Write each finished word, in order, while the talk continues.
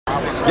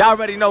Y'all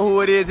already know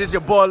who it is. It's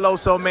your boy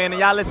Loso, man.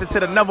 And y'all listen to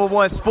the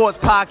 #1 sports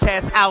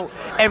podcast out,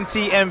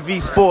 MTMV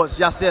Sports.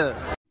 Y'all see it.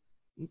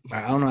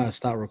 I don't know how to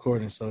stop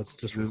recording, so it's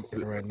just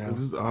recording right now.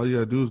 All you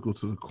gotta do is go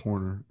to the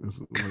corner.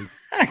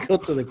 Like, go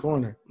to the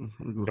corner.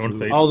 Don't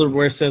say all the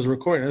where it says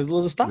recording. There's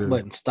a stop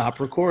button. Stop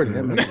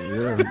recording.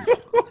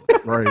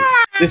 Right.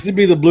 This would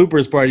be the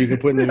bloopers part you can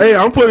put in. Hey,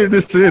 I'm putting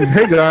this in.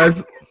 Hey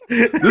guys,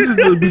 this is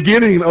the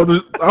beginning of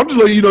the. I'm just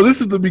letting you know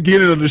this is the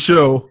beginning of the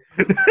show.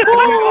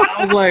 I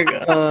was like,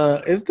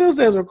 it still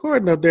says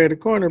recording up there in the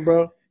corner,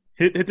 bro.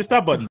 Hit the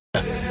stop button.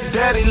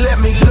 Daddy, let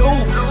me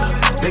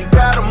loose. They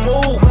gotta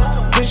move.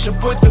 Bishop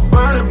with the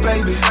burner,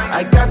 baby.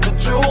 I got the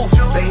juice.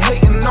 They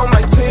hating on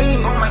my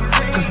team,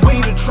 cause we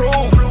the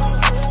truth.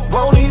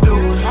 Won't he do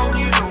it?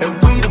 And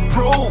we the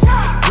proof.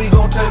 We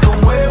gon' take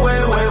them way, way,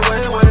 way,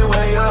 way, way,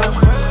 way up.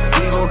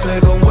 We gon' take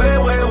them way,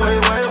 way, way,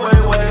 way, way,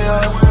 way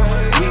up.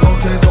 We gon'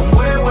 take them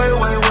way, way,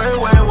 way, way,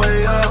 way, way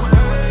up.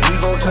 We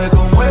gon' take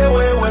them way,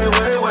 way, way,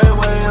 way, way,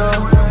 way up.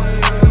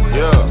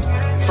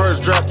 Yeah.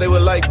 First drop, they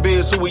were like,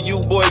 Biz, who are you,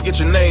 boy? Get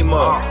your name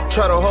up.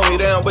 Try to hold me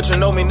down, but you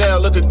know me now.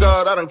 Look at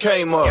God, I done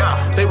came up.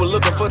 They were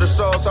looking for the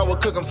sauce, I was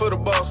cooking for the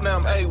boss. Now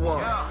I'm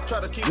A1. Try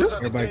to keep us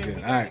out the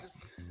game. All right.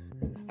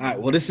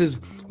 Well,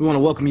 we want to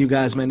welcome you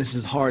guys, man. This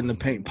is Hard in the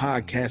Paint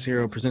podcast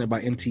here, presented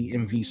by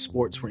MTMV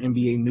Sports, where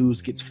NBA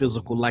news gets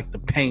physical like the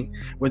paint.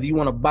 Whether you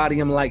want to body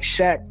him like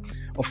Shaq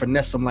or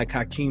finesse him like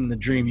Hakeem the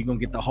Dream, you're going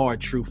to get the hard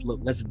truth.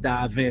 Look, let's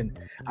dive in.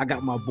 I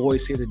got my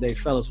boys here today.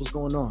 Fellas, what's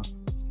going on?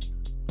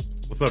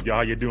 What's up, y'all?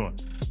 How you doing?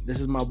 This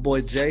is my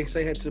boy Jay.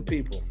 Say hey to the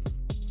people.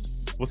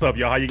 What's up,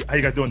 y'all? How you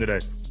guys doing today?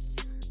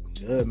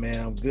 Good, man.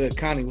 I'm good.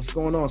 Connie, what's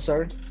going on,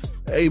 sir?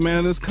 Hey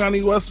man, it's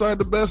Connie West Side,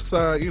 the best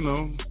side. You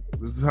know,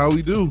 this is how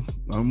we do.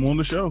 I'm on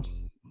the show.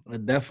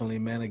 Definitely,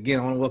 man. Again,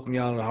 I want to welcome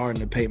y'all to the Hard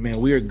in the Paint, man.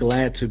 We are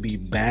glad to be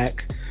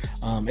back.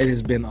 It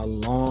has been a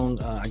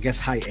long, I guess,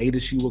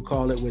 hiatus, you would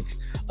call it, with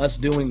us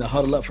doing the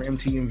Huddle Up for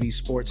MTMV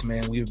Sports,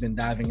 man. We've been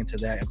diving into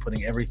that and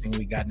putting everything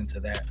we got into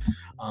that.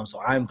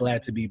 So I'm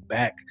glad to be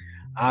back.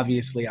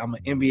 Obviously, I'm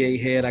an NBA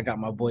head. I got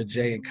my boy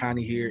Jay and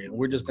Connie here, and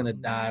we're just going to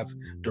dive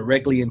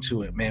directly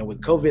into it, man.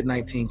 With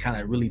COVID-19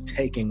 kind of really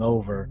taking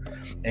over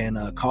and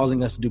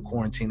causing us to do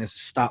quarantine, it's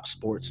stop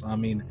sports. I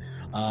mean,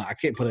 I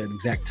can't put an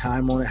exact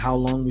time on it, how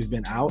long we've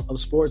been out of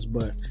sports,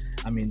 but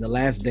I mean, the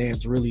last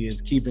dance really is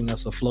keeping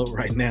us afloat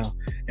right now.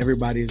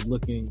 Everybody is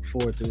looking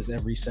forward to this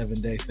every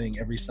 7-day thing,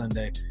 every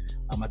Sunday.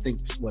 I think,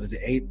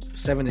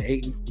 7 and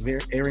 8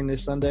 airing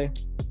this Sunday?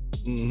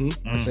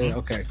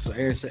 Okay,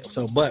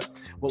 but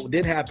what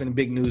did happen,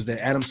 big news, that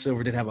Adam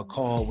Silver did have a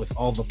call with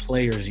all the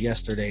players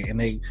yesterday, and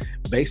they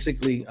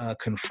basically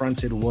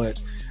confronted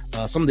what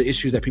some of the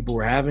issues that people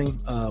were having,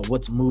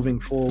 what's moving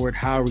forward,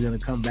 how are we going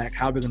to come back,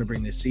 how are we going to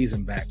bring this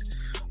season back.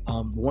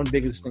 One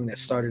biggest thing that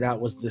started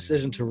out was the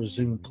decision to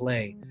resume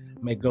play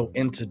may go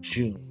into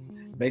June.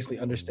 Basically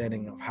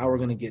understanding of how we're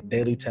going to get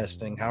daily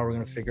testing, how we're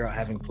going to figure out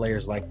having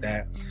players like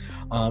that.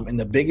 And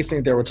the biggest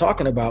thing they were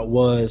talking about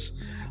was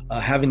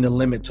having the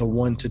limit to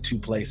 1 to 2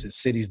 places,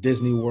 cities,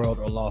 Disney World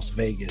or Las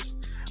Vegas.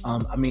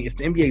 I mean, if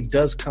the NBA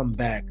does come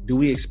back, do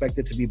we expect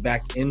it to be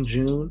back in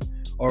June,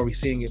 or are we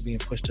seeing it being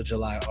pushed to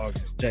July or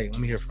August? Jay,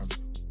 let me hear from you.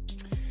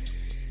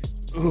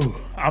 Ooh,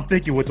 I'm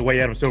thinking with the way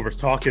Adam Silver's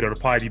talking, it'll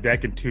probably be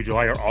back into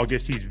July or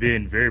August. He's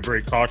been very,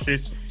 very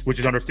cautious, which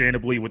is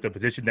understandably with the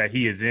position that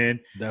he is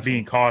in. Definitely.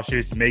 Being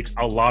cautious makes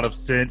a lot of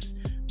sense.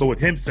 But with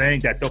him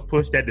saying that they'll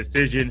push that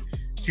decision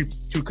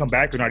to come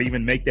back or not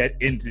even make that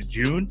into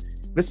June,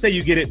 let's say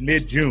you get it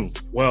mid-June.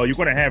 Well, you're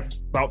going to have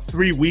about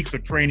 3 weeks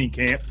of training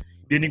camp.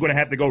 Then you're going to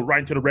have to go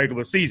right into the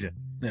regular season.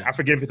 Yeah. I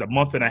forget if it's a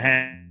month and a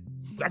half.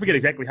 I forget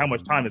exactly how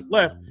much time is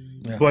left.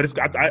 Yeah. But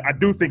I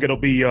do think it'll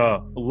be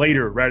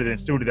later rather than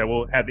sooner that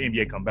we'll have the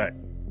NBA come back.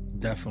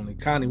 Definitely.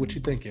 Connie, what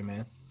you thinking,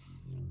 man?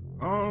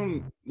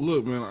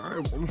 Look, man,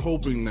 I'm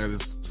hoping that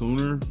it's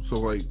sooner. So,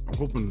 like, I'm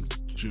hoping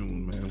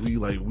June, man. We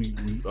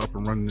up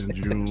and running in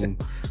June.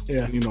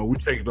 Yeah. You know, we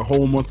take the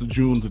whole month of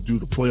June to do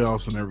the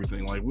playoffs and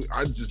everything. Like,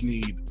 I just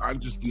need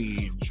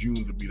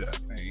June to be that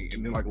thing,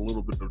 and then like a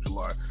little bit of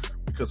July,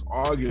 because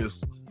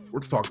August, we're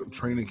talking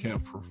training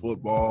camp for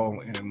football,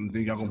 and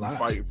then y'all gonna be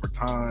fighting for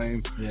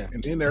time. Yeah.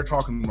 And then they're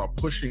talking about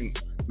pushing.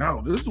 Now,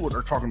 this is what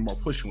they're talking about,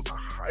 pushing with the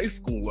high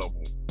school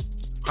level.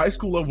 High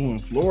school level in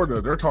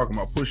Florida, they're talking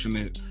about pushing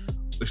it.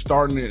 They're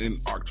starting it in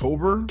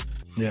October.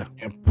 Yeah.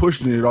 And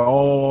pushing it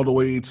all the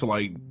way to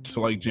like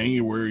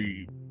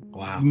January.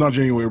 Wow. Not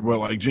January, but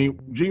like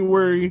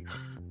January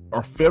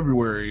or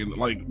February, and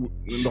like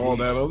and all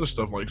that other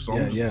stuff. Like, so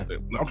I'm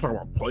talking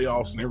about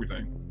playoffs and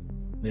everything.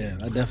 Yeah,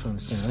 I definitely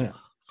understand that.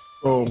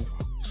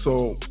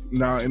 So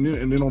now and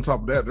then on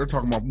top of that, they're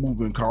talking about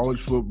moving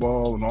college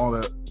football and all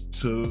that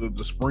to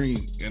the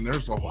spring, and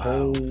there's a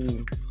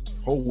whole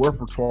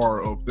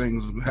repertoire of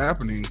things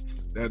happening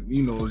that,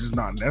 you know, is just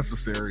not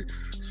necessary.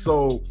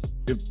 So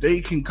if they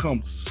can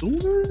come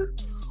sooner,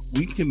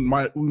 we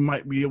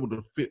might be able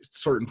to fit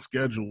certain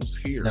schedules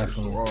here.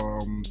 Definitely.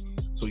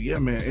 So yeah,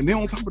 man. And then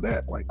on top of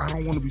that, like I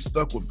don't want to be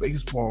stuck with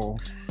baseball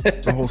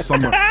the whole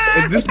summer.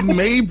 And this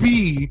may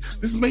be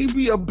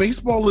a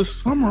baseball-less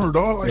summer,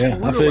 dog. Like, yeah,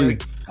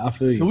 I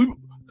feel you.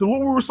 Because what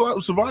we were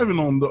surviving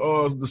on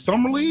the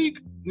summer league,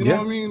 you know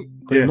what I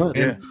mean? Pretty much.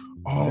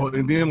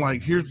 And then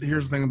like here's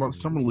the thing about the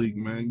summer league,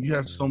 man. You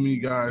have so many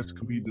guys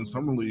competing in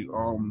summer league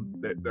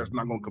that's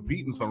not going to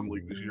compete in summer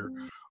league this year.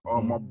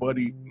 My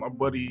buddy,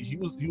 he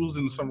was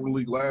in the summer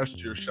league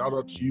last year. Shout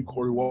out to you,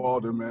 Corey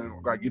Walden, man.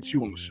 I gotta get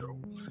you on the show.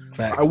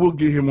 Facts. I will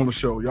get him on the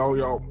show.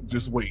 Y'all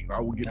just wait. I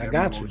will get. I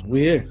got you.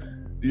 We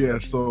here. Yeah.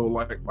 So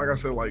like I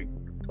said, like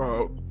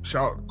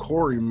shout out to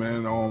Corey,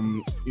 man.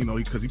 You know,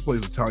 because he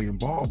plays Italian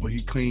ball, but he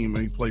came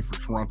and he played for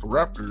Toronto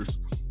Raptors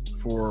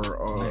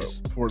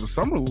for the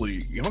summer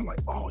league. You know, I'm like,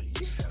 oh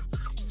yeah.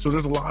 So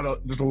there's a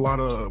lot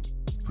of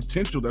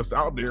potential that's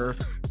out there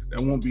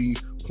that won't be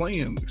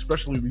playing,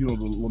 especially the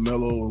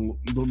LaMelo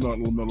and not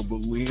LaMelo,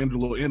 but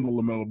LiAngelo and the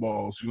LaMelo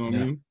balls. You know what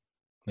I mean?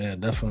 Yeah,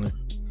 definitely.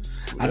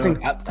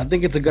 Yeah. I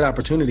think it's a good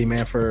opportunity,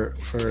 man. For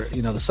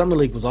the summer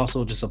league was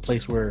also just a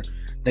place where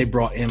they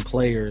brought in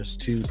players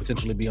to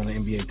potentially be on the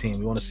NBA team.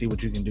 We want to see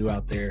what you can do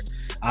out there.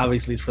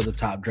 Obviously, it's for the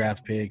top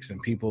draft picks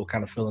and people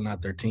kind of filling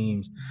out their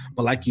teams.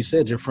 But like you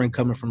said, your friend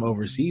coming from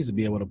overseas to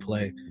be able to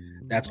play,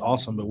 that's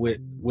awesome. But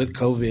with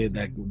COVID,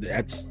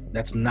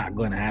 that's not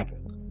going to happen.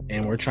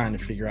 And we're trying to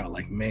figure out,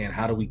 like, man,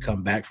 how do we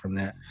come back from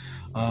that?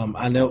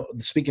 I know,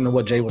 speaking of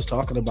what Jay was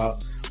talking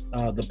about,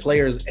 the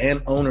players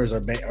and owners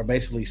are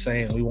basically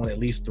saying we want at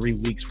least 3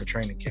 weeks for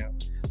training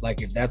camp.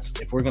 Like,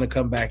 if we're going to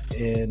come back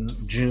in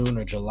June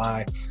or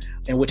July,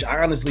 and which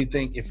I honestly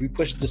think if we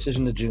push the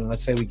decision to June,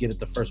 let's say we get it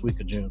the first week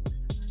of June,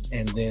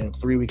 and then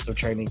 3 weeks of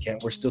training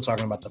camp, we're still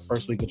talking about the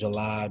first week of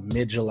July,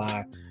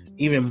 mid-July,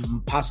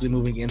 even possibly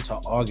moving into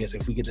August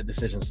if we get the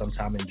decision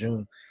sometime in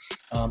June.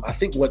 I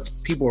think what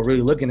people are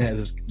really looking at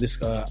is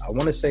this. I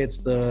want to say is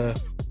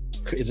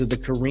it the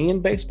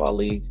Korean Baseball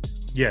League?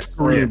 Yes,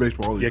 Korean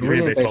Baseball League. Yeah,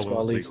 Korean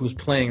Baseball League, who's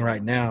playing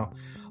right now.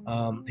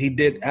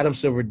 Adam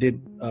Silver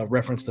did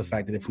reference the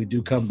fact that if we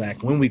do come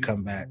back, when we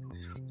come back,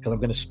 because I'm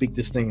going to speak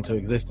this thing into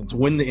existence,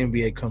 when the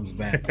NBA comes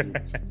back,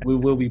 we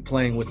will be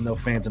playing with no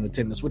fans in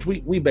attendance, which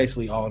we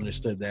basically all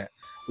understood that.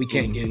 We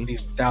can't get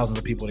these thousands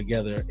of people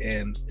together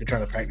and they're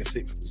trying to practice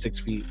 6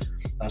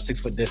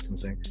 foot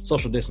distancing,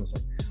 social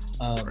distancing.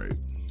 Right.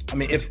 I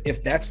mean,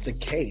 if that's the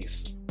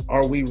case,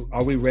 are we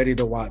ready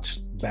to watch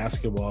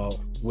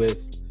basketball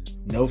with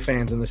no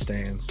fans in the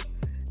stands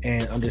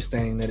and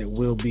understanding that it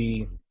will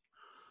be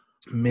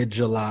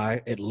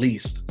mid-July at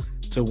least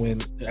to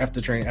win after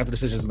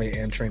decisions made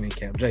and training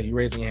camp? Jay, you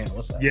raising your hand.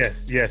 What's up?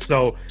 Yes.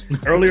 So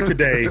earlier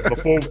today,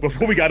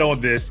 before we got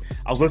on this,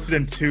 I was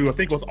listening to, I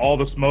think it was All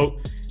the Smoke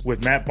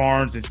with Matt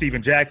Barnes and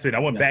Steven Jackson. I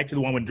went back to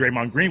the one when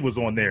Draymond Green was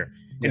on there.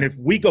 And if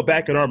we go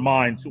back in our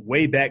minds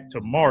way back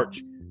to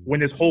March when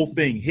this whole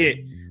thing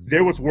hit,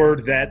 there was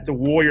word that the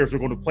Warriors were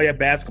going to play a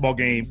basketball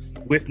game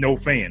with no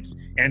fans.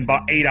 And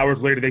about 8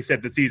 hours later, they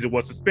said the season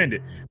was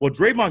suspended. Well,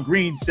 Draymond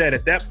Green said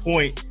at that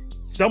point,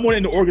 someone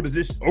in the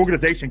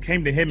organization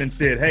came to him and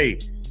said, hey,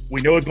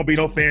 we know there's going to be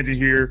no fans in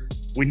here.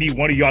 We need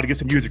one of y'all to get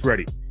some music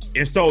ready.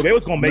 And so they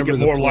was going to make it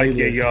more like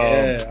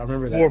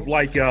more of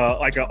like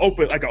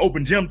an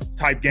open gym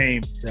type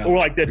game, or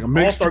like that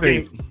All-Star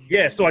game.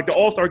 Yeah, so like the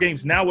All-Star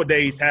games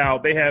nowadays, how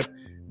they have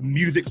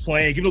music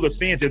playing. You know, there's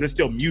fans there. There's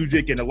still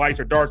music and the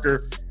lights are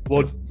darker.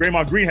 Well,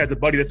 Draymond Green has a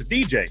buddy that's a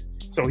DJ.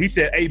 So he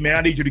said, hey, man,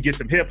 I need you to get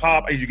some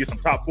hip-hop. I need you to get some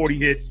top 40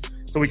 hits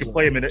so we can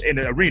play them in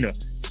the arena.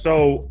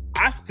 So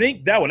I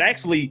think that would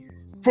actually,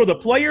 for the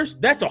players,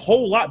 that's a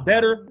whole lot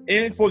better,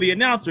 and for the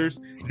announcers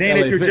than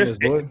if you're just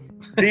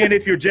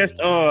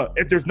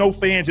if there's no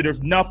fans and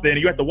there's nothing, and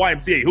you're at the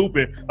YMCA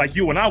hooping like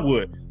you and I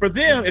would. For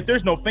them, if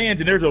there's no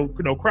fans and there's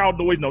no crowd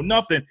noise, no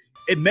nothing,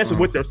 it messes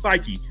with their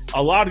psyche.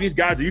 A lot of these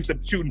guys are used to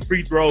shooting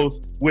free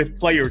throws with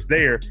players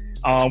there.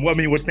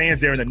 With fans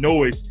there and the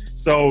noise.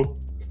 So,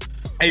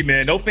 hey,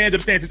 man, no fans in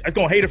the stands. It's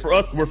gonna hate it for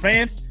us. We're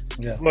fans.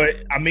 Yeah.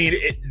 But I mean,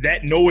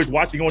 that noise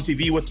watching on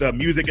TV with the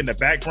music in the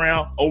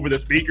background over the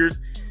speakers,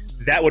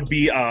 that would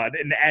be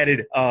an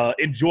added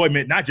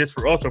enjoyment, not just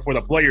for us, but for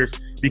the players,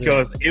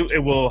 because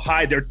it will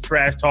hide their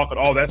trash talk and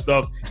all that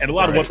stuff. And a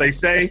lot of what they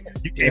say,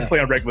 you can't play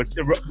on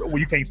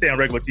you can't say on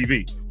regular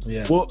TV.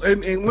 Yeah. Well,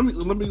 and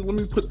let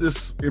me put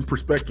this in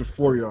perspective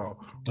for y'all.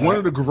 One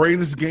of the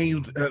greatest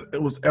games that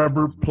was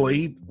ever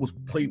played was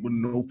played with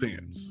no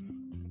fans.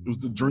 It was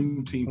the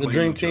Dream Team. The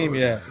Dream Team,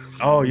 yeah.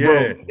 Oh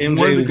yeah. Bro,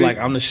 MJ was like,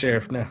 I'm the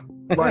sheriff now.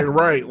 Like,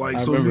 right. Like,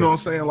 so you know what I'm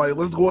saying? Like,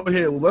 let's go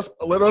ahead.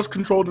 Let us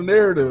control the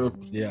narrative.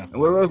 Yeah. And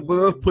let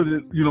us put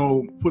it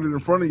in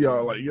front of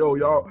y'all. Like, yo,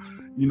 y'all,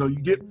 you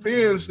get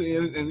fans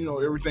and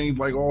everything's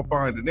like all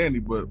fine and dandy,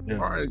 but all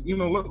right,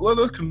 let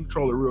us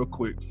control it real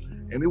quick.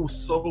 And it was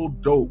so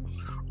dope.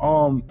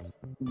 One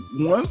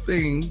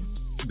thing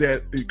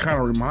that it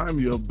kind of reminded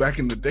me of back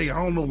in the day,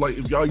 I don't know, like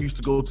if y'all used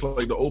to go to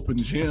like the open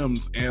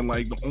gyms and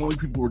like the only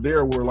people were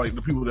there were like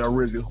the people that are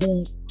ready to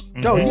hoop.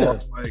 Oh yeah,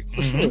 like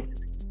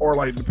or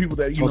like the people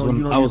that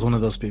I was one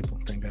of those people.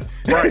 Thank God.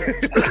 Right.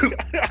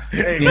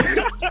 Hey,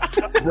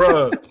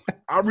 bruh,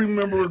 I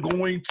remember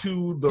going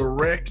to the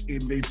Rec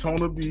in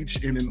Daytona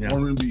Beach and in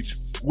Ormond Beach,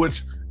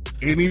 which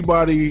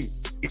anybody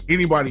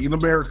in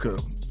America,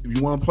 if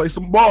you want to play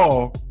some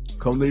ball,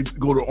 go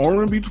to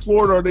Ormond Beach,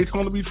 Florida, or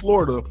Daytona Beach,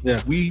 Florida.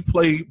 Yeah. We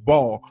play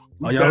ball.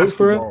 We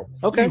basketball.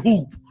 Okay. We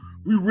hoop.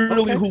 We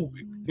really hoop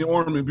in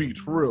Ormond Beach,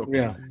 for real.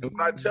 Yeah. And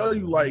when I tell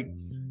you, like,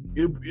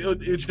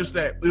 it's just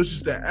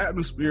that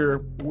atmosphere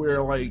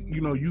where, like,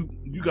 you know, you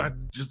got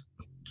just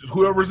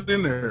whoever's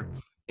in there,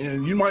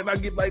 and you might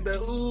not get like that,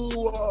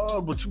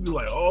 but you be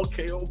like,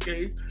 okay.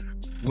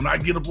 When I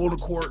get up on the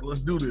court, let's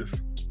do this.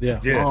 Yeah.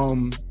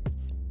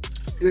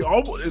 It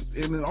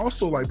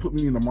also like put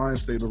me in the mind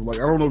state of, like,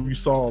 I don't know if you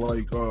saw,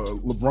 like,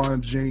 LeBron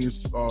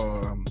James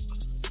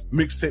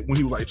mixtape when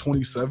he was like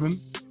 27.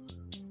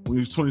 When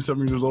he was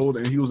 27 years old,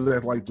 and he was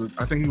at like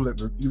I think he was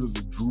at either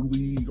the Drew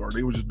League, or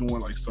they were just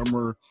doing like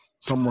summer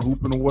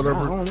hooping or whatever.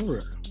 I don't remember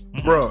it.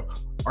 Bruh,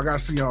 I gotta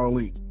see y'all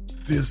link.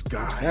 This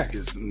guy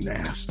is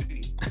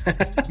nasty.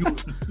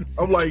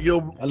 I'm like,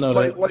 yo, I know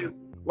like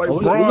we're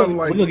Bron,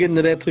 gonna get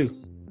into that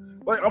too.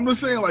 Like, I'm just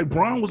saying, like,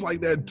 Bron was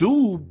like that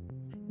dude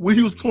when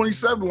he was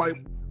 27,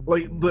 like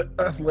the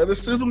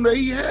athleticism that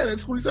he had at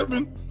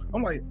 27.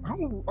 I'm like, I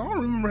don't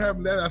remember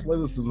having that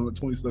athleticism at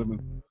 27.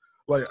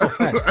 Like,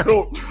 I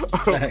don't.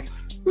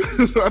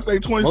 I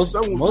think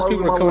 27 was probably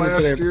my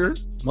last year.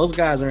 Most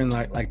guys are in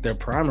like their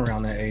prime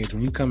around that age.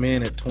 When you come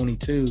in at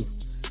 22,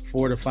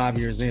 4 to 5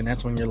 years in,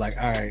 that's when you're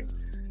like, all right,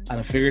 I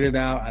done figured it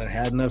out. I done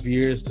had enough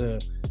years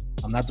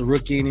I'm not the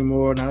rookie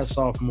anymore, not a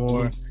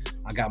sophomore.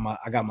 I got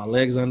my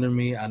legs under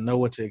me. I know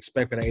what to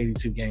expect for the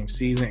 82 game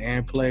season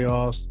and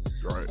playoffs.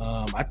 Right.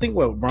 I think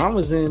Bron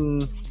was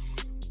in.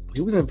 He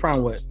was in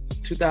prime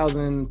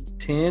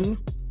 2010.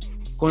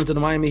 Going to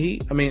the Miami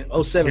Heat. I mean,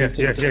 07.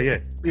 He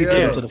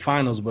came to the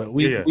finals, but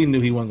we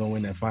knew he wasn't going to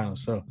win that final.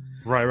 So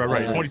right.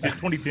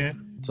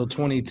 2010. So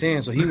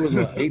 2010. So he was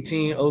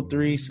 18,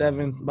 03,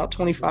 7, about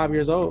 25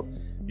 years old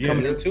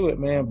coming into it,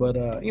 man.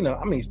 But you know,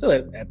 I mean, still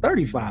at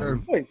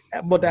 35,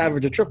 about the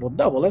average of triple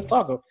double. Let's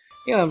talk.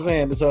 You know what I'm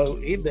saying? So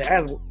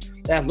the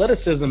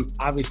athleticism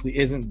obviously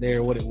isn't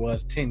there what it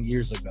was 10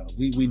 years ago.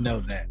 We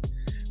know that.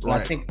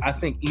 But right. I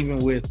think even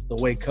with the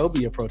way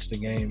Kobe approached the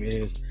game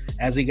is,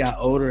 as he got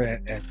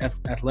older,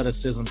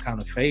 athleticism kind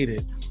of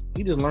faded.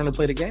 He just learned to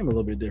play the game a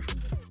little bit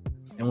differently,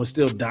 and was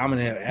still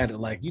dominant at it.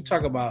 Like, you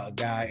talk about a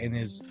guy in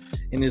his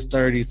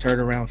 30s, turn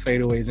around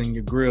fadeaways in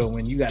your grill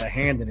when you got a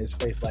hand in his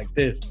face like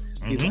this.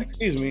 He's like,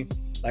 excuse me.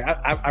 Like,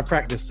 I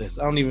practice this.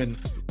 I don't even.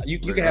 You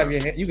can have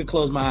your hand. You can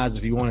close my eyes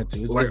if you wanted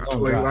to. It's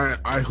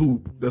I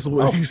hoop. That's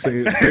what he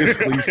said.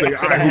 Basically, you say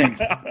I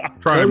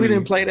hoop. We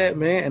didn't play that,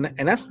 man,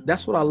 and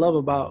that's what I love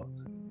about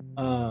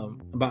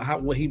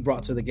what he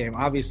brought to the game.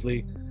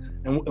 Obviously,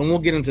 and we'll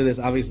get into this.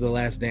 Obviously, The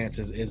Last Dance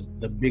is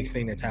the big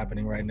thing that's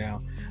happening right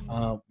now,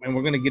 and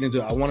we're going to get into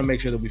it. I want to make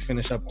sure that we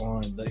finish up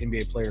on the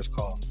NBA players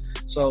call.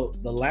 So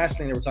the last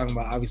thing that we're talking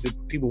about, obviously,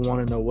 people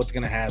want to know what's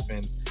going to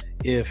happen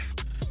if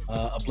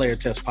a player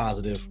tests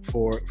positive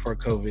for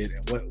COVID,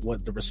 and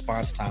what the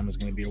response time is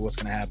going to be, or what's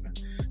going to happen.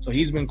 So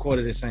he's been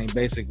quoted as saying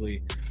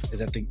basically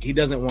is, I think he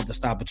doesn't want the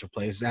stoppage of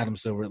play. It's Adam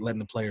Silver letting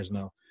the players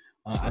know.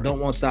 I don't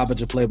want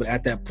stoppage of play, but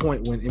at that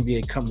point when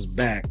NBA comes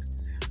back,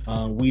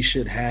 we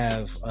should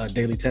have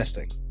daily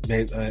testing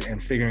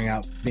and figuring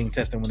out being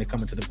tested when they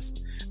come into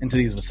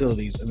these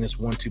facilities in this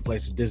 1-2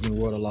 places, Disney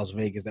World or Las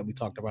Vegas, that we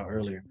talked about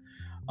earlier.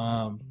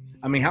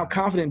 I mean, how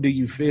confident do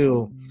you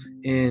feel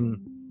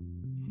in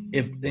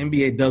if the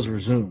NBA does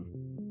resume,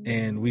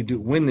 and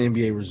when the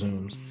NBA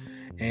resumes,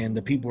 and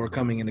the people are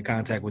coming into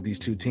contact with these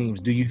two teams?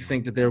 Do you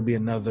think that there will be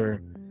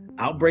another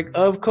outbreak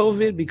of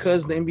COVID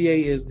because the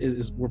NBA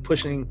is we're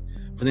pushing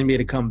for the NBA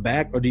to come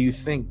back, or do you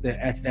think that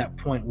at that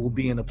point we'll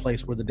be in a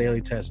place where the daily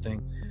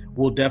testing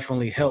will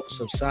definitely help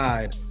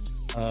subside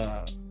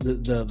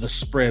the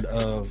spread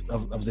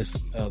of this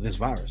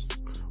virus?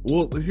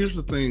 Well, here's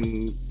the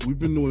thing. We've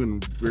been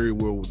doing very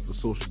well with the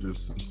social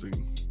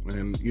distancing,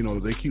 and, you know,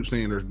 they keep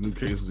saying there's new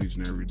cases each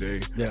and every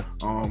day. Yeah.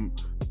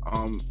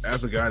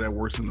 As a guy that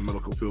works in the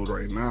medical field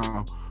right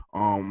now,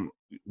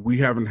 we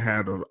haven't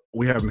had a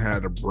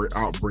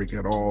outbreak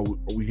at all.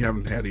 We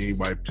haven't had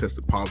anybody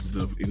tested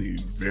positive in a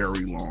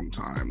very long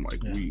time. I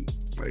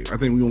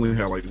think we only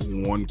had like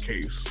one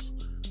case,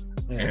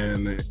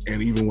 and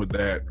even with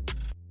that,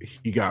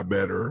 he got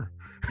better.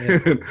 Yeah.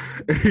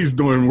 and he's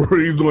doing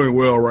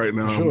well right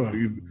now. Sure.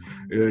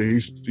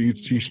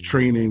 He's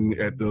training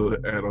at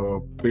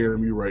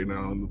Fairview right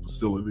now in the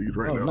facilities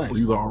right now, nice. So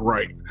he's all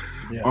right.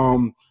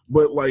 Yeah.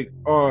 But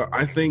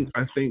I think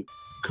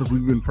because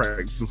we've been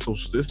practicing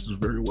social distance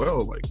very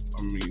well. Like,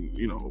 I mean,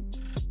 you know,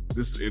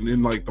 this, and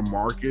in like the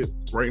market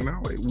right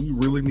now, like, we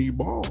really need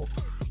ball.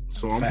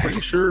 So I'm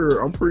pretty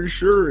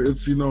sure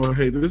it's, you know,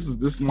 hey,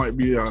 this might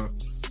be a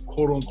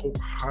quote unquote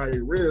high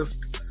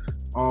risk.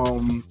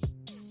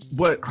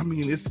 But I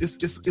mean,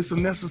 it's a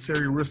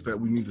necessary risk that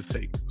we need to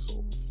take.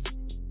 So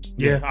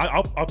yeah,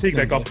 I'll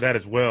piggyback off of that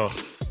as well.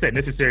 It's that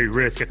necessary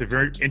risk. It's a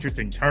very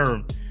interesting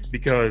term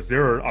because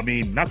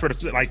not trying to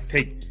say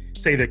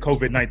that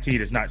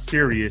COVID-19 is not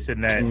serious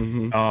and that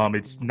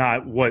it's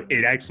not what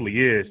it actually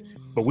is.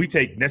 but we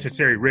take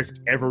necessary risk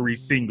every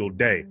single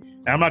day.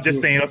 And I'm not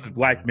just saying us as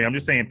black men. I'm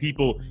just saying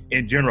people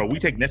in general. We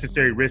take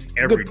necessary risk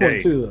every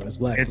day. Too, though, as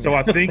black men. So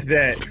I think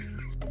that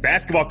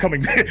basketball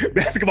coming back,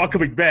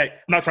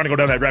 I'm not trying to go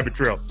down that rabbit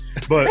trail,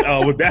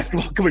 but with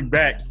basketball coming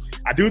back,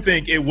 I do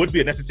think it would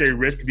be a necessary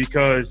risk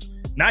because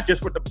not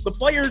just for the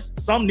players,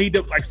 some need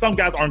to, like some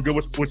guys aren't good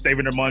with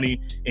saving their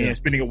money and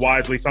spending it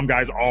wisely. Some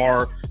guys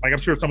are, like I'm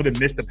sure some of them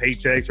miss the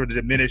paychecks or the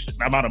diminished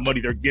amount of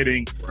money they're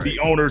getting. Right. The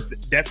owners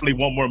definitely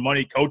want more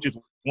money. Coaches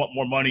want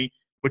more money.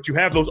 But you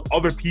have those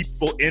other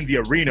people in the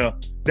arena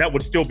that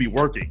would still be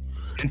working.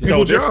 And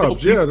people's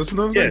jobs. That's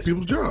another thing.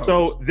 People's jobs.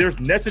 So there's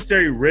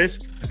necessary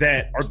risks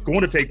that are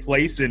going to take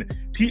place. And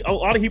a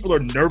lot of people are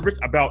nervous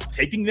about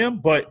taking them,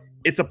 but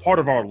it's a part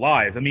of our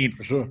lives. I mean,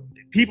 for sure.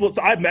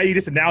 So I made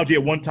this analogy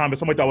at one time, but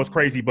somebody thought it was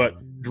crazy, but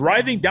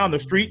driving down the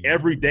street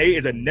every day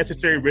is a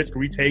necessary risk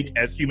we take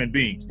as human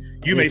beings.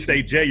 You may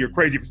say, Jay, you're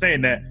crazy for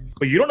saying that,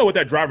 but you don't know what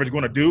that driver is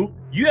going to do.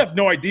 You have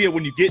no idea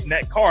when you get in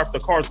that car if the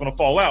car is going to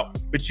fall out,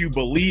 but you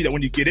believe that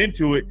when you get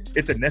into it,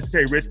 it's a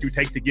necessary risk you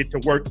take to get to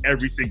work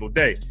every single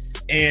day.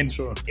 And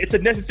it's a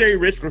necessary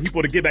risk for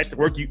people to get back to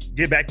work. You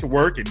get back to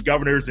work, and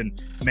governors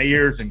and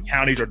mayors and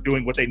counties are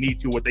doing what they need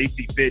to, what they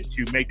see fit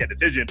to make that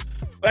decision.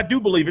 But I do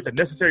believe it's a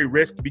necessary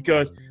risk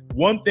because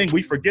one thing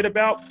we forget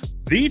about,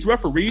 these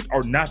referees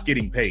are not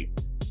getting paid.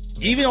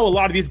 Even though a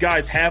lot of these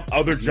guys have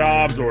other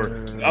jobs or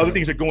other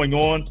things are going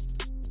on,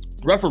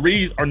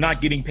 referees are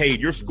not getting paid.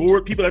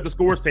 People at the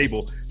scores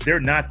table, they're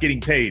not getting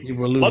paid.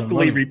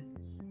 Luckily,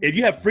 if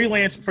you have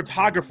freelance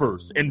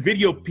photographers and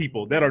video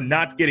people that are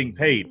not getting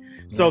paid.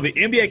 So the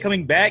NBA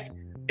coming back,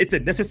 it's a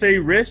necessary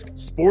risk.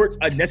 Sports,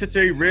 a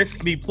necessary risk.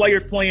 I mean,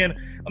 players playing.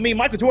 I mean,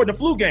 Michael Jordan, the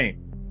flu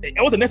game.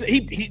 It was a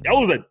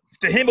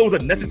to him, it was a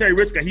necessary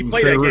risk that he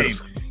played that game.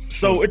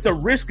 So it's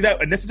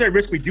a necessary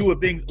risk we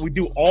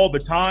do all the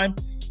time.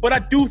 But I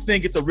do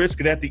think it's a risk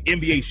that the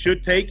NBA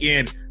should take.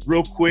 And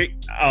real quick,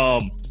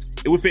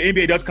 if the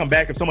NBA does come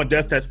back, if someone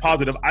does test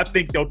positive, I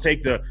think they'll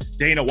take the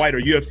Dana White or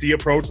UFC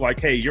approach, like,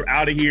 hey, you're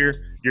out of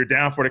here, you're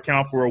down for the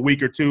count for a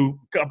week or 2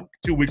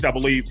 weeks, I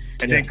believe,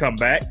 and then come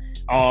back.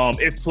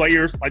 If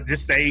players, like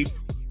just say,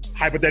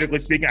 hypothetically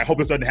speaking, I hope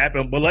this doesn't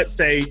happen, but let's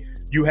say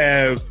you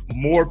have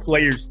more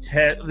players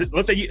test.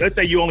 Let's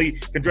say you only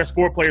can dress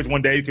 4 players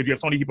one day because you have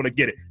so many people to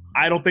get it.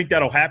 I don't think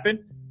that'll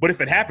happen, but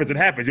if it happens, it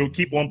happens. You'll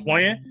keep on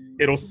playing.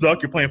 It'll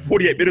suck. You're playing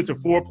 48 minutes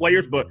with 4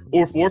 players,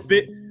 or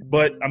forfeit.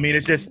 But I mean,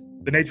 it's just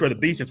the nature of the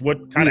beast. It's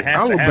what kind of has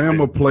to happen.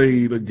 Alabama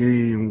played a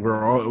game where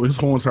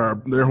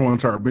their whole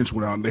entire bench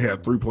went out and they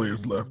had 3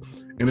 players left,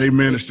 and they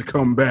managed to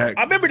come back.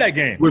 I remember that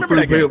game. With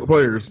 3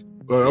 players.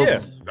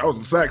 That was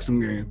a Saxon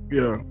game.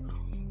 Yeah,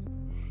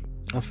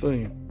 I feel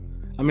you.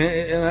 I mean,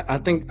 and I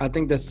think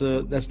that's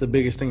the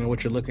biggest thing in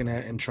what you're looking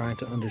at and trying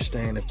to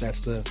understand if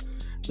that's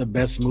the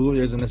best move.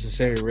 There's a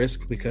necessary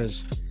risk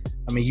because,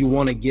 I mean, you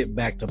want to get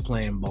back to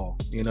playing ball.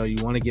 You know,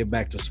 you want to get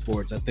back to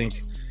sports. I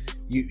think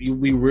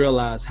we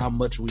realize how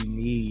much we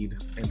need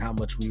and how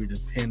much we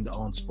depend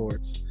on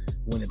sports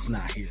when it's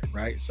not here,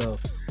 right? So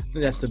I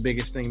think that's the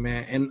biggest thing,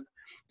 man. And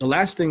the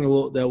last thing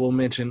that we'll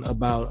mention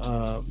about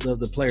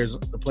the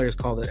players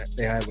call that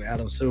they had with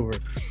Adam Silver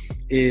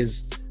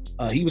is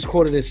he was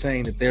quoted as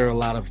saying that there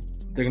are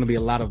going to be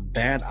a lot of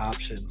bad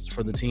options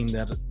for the teams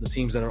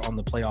that are on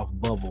the playoff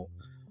bubble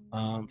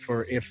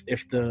for if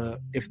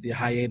the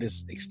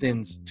hiatus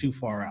extends too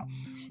far out.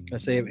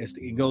 Let's say if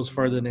it goes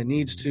further than it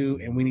needs to,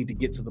 and we need to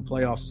get to the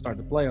playoffs and start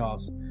the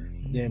playoffs,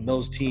 then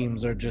those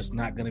teams are just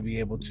not going to be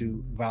able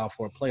to vie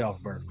for a playoff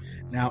berth.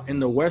 Now, in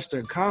the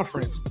Western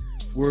Conference,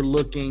 we're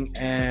looking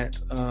at,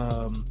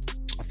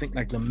 I think,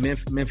 like the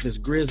Memphis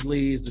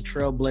Grizzlies, the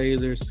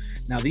Trailblazers.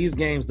 Now, these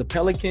games, the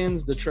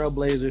Pelicans, the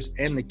Trailblazers,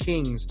 and the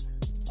Kings,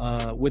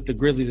 with the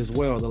Grizzlies as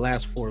well, the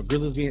last 4.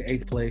 Grizzlies being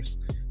 8th place,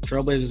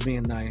 Trailblazers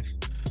being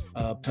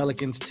 9th,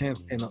 Pelicans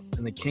 10th,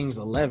 and the Kings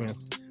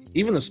 11th.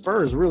 Even the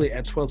Spurs really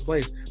at 12th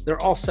place, they're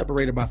all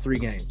separated by 3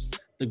 games.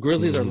 The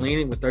Grizzlies are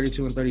leading with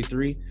 32 and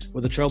 33,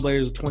 with the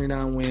Trailblazers with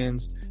 29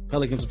 wins,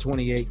 Pelicans with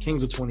 28,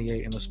 Kings with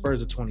 28, and the Spurs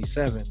with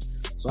 27.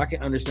 So I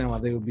can understand why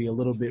they would be a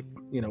little bit,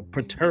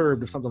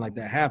 perturbed if something like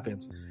that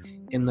happens.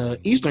 In the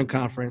Eastern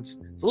Conference,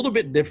 it's a little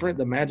bit different.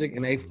 The Magic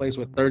in 8th place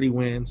with 30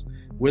 wins,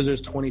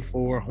 Wizards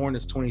 24,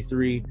 Hornets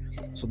 23.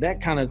 So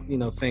that kind of,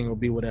 thing will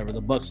be whatever.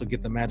 The Bucks will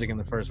get the Magic in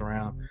the first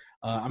round.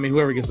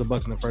 Whoever gets the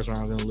Bucks in the first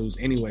round is going to lose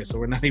anyway. So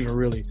we're not even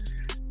really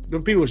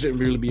 – people shouldn't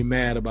really be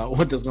mad about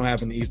what's going to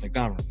happen in the Eastern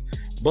Conference.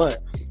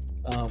 But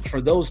for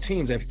those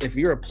teams, if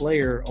you're a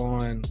player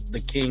on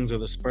the Kings or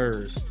the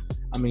Spurs,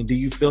 do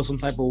you feel some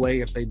type of way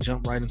if they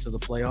jump right into the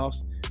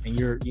playoffs and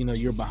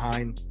you're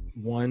behind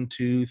 1,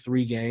 2,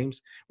 3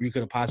 games where you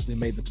could have possibly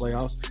made the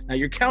playoffs? Now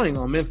you're counting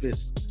on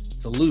Memphis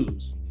to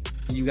lose,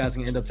 and you guys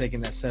can end up taking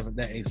that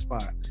 8th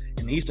spot.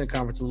 In the Eastern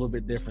Conference, a little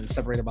bit different. It's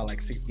separated by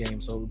like 6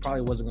 games, so it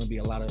probably wasn't going to be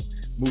a lot of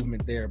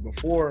movement there. But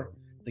for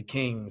the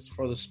Kings,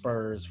 for the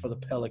Spurs, for the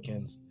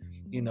Pelicans,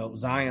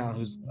 Zion,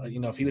 who's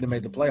if he would have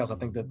made the playoffs, I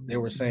think that they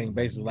were saying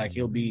basically like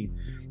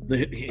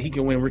he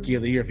can win Rookie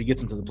of the Year if he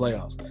gets into the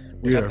playoffs.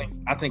 Which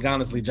I think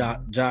honestly, Ja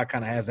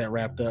kind of has that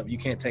wrapped up. You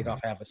can't take off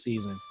half a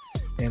season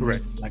and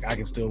like I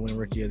can still win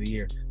Rookie of the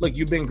Year. Look,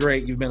 you've been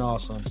great, you've been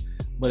awesome,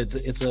 but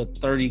it's a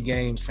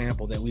 30-game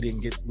sample that we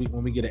didn't get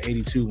when we get an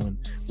 82 one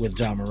with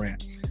Ja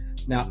Morant.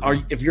 Now,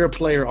 if you're a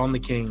player on the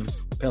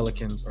Kings,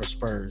 Pelicans, or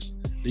Spurs,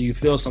 do you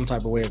feel some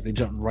type of way if they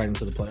jump right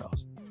into the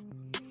playoffs?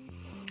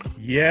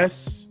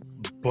 Yes,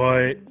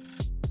 but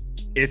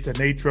it's the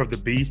nature of the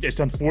beast. It's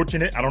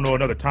unfortunate. I don't know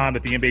another time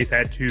that the NBA's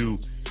had to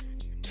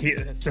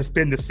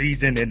suspend the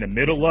season in the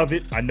middle of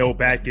it. I know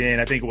back in,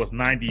 I think it was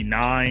 98,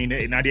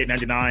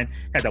 99,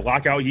 had the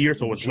lockout year,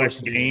 so it was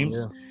less games.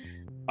 Yeah.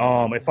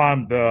 If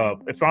I'm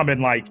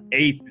in like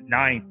 8th,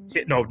 9th,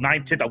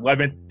 10th,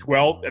 11th,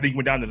 12th, I think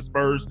went down to the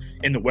Spurs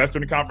in the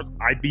Western Conference,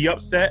 I'd be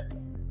upset.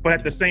 But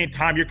at the same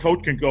time, your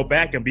coach can go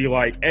back and be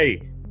like,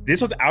 hey, this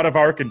was out of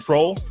our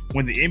control.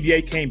 When the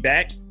NBA came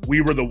back,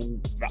 we were the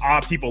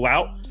odd people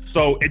out.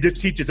 So it just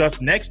teaches us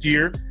next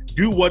year,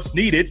 do what's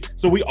needed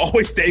so we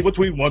always stay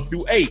between 1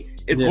 through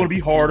 8. It's going to be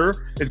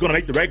harder. It's going to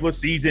make the regular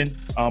season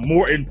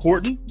more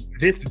important.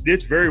 This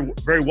very,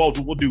 very well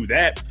will do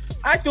that.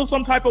 I feel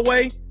some type of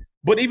way.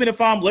 But even if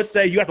let's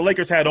say you got the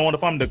Lakers hat on,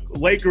 if I'm the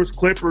Lakers,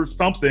 Clippers,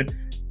 something,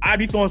 I'd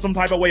be feeling some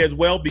type of way as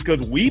well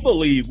because we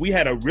believe we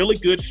had a really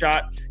good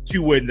shot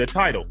to win the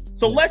title.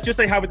 So let's just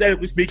say,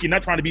 hypothetically speaking,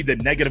 not trying to be the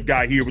negative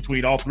guy here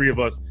between all three of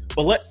us,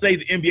 but let's say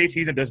the NBA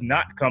season does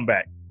not come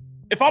back.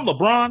 If I'm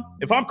LeBron,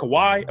 if I'm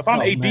Kawhi, if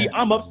I'm AD,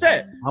 I'm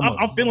upset.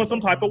 I'm feeling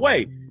some type of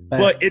way.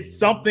 But it's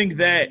something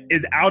that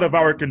is out of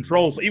our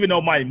control. So even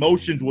though my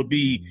emotions would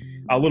be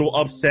a little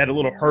upset, a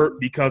little hurt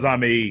because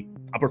I'm a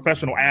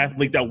professional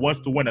athlete that wants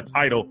to win a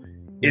title,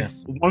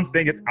 it's one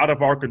thing that's out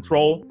of our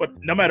control. But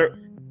no matter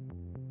 –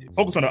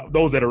 focus on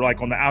those that are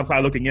like on the outside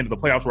looking into the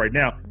playoffs right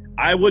now.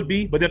 I would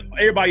be, but then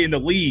everybody in the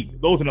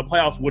league, those in the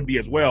playoffs would be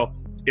as well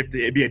if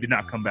the NBA did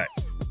not come back.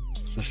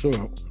 For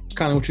sure.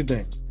 Kind of what you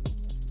think.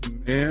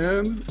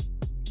 And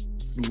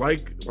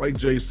like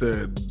Jay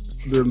said,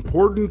 the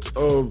importance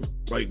of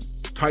like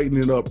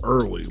tightening up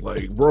early.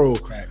 Like, bro,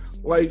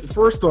 like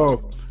first off,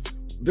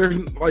 there's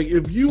like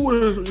if you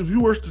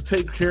were to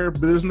take care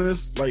of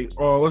business, like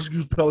let's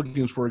use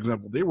Pelicans for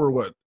example. They were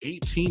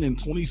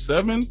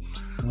 18-27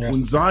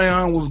 when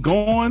Zion was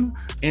gone,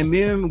 and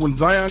then when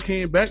Zion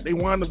came back, they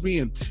wound up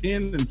being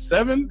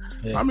 10-7.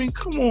 Yeah. I mean,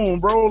 come on,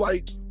 bro.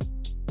 Like,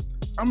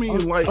 I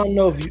don't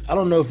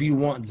know if you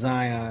want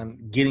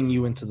Zion getting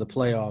you into the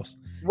playoffs,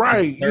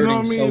 right? You know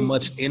what I mean? So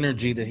much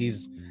energy that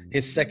his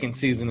second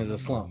season is a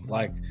slump.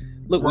 Like,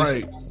 look, we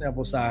see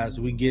sample size,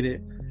 we get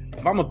it.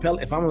 If I'm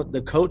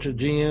the coach or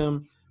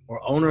GM or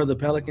owner of the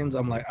Pelicans,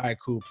 I'm like, all right,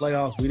 cool,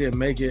 playoffs, we didn't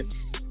make it,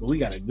 but we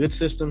got a good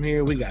system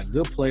here, we got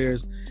good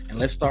players, and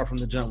let's start from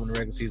the jump when the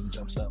regular season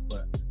jumps up.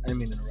 But I didn't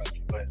mean to interrupt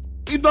you.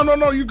 But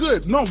no, you're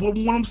good. No, but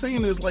what I'm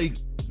saying is like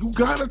you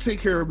gotta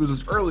take care of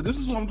business early. This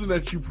is something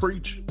that you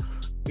preach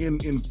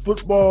in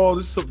football.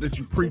 This is something that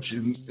you preach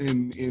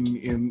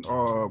in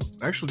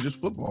actually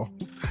just football.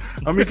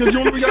 I mean, because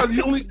you only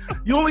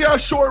got a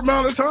short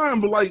amount of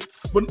time.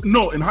 But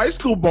no, in high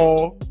school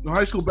basketball,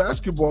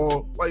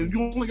 like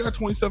you only got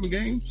 27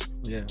 games.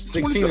 Yeah,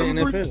 16 in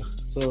NFL.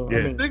 So yeah,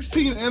 I mean,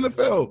 16 in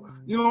NFL.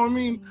 You know what I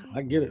mean?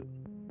 I get it.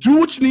 Do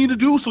what you need to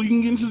do so you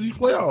can get into these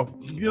playoffs.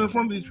 Get in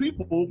front of these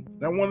people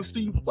that want to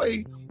see you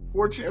play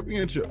for a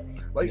championship.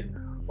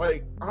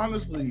 Like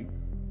honestly,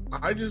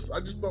 I just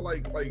felt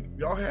like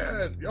y'all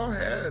had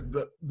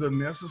the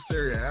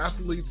necessary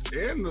athletes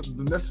and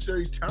the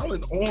necessary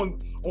talent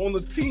on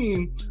the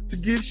team to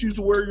get you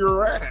to where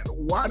you're at.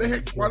 Why the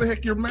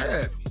heck you're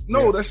mad?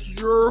 No, that's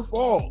your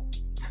fault.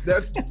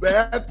 That's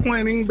bad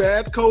planning,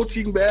 bad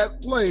coaching,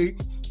 bad play.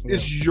 Yeah.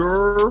 It's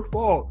your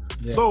fault.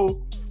 Yeah.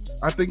 So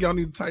I think y'all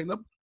need to tighten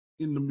up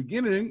in the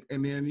beginning,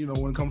 and then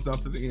when it comes down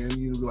to the end,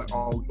 be like,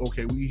 oh,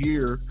 okay, we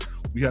here.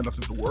 We had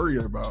nothing to worry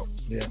about.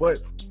 Yeah.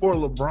 But for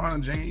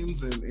LeBron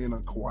James and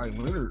Kawhi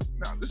Leonard,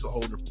 now this is a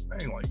whole different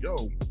thing. Like,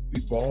 yo, we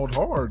balled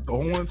hard the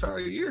whole entire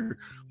year.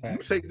 You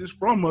take this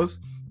from us,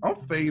 I'm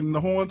fading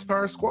the whole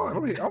entire squad.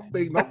 I'm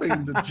fading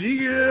the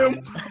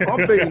GM.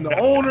 I'm fading the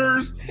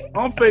owners.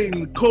 I'm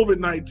fading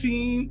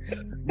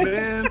COVID-19.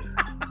 Man,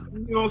 you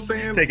know what I'm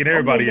saying? Taking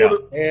everybody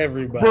out.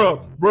 Everybody.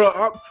 Bro,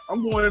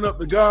 I'm going up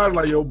to God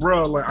like, yo,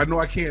 bro, like I know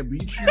I can't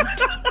beat you.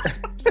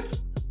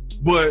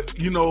 But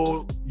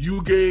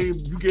you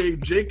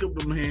gave Jacob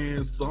them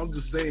hands, so I'm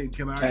just saying,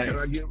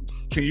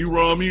 can you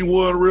run me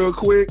one real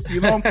quick?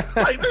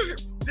 Like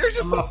there's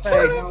just some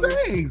certain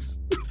things.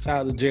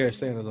 Shout out to Jared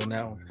Sanders on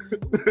that one.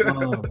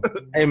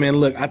 Hey man,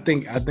 look, I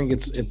think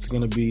it's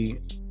gonna be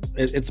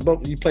it's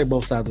both. You play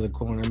both sides of the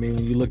coin. I mean,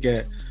 when you look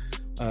at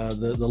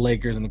the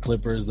Lakers and the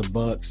Clippers, the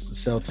Bucks, the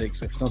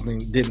Celtics, if something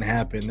didn't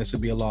happen, this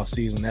would be a lost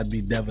season. That'd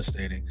be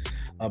devastating.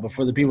 But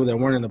for the people that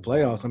weren't in the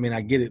playoffs, I mean,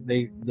 I get it.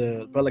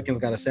 The Pelicans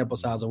got a sample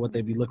size of what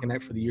they'd be looking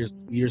at for the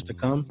years to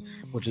come,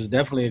 which is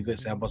definitely a good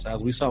sample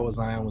size. We saw what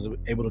Zion was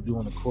able to do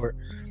on the court.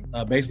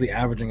 basically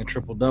averaging a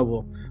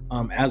triple-double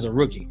as a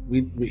rookie.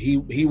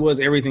 He was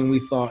everything we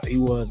thought he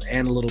was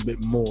and a little bit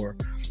more.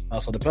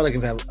 So the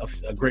Pelicans have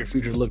a great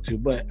future to look to.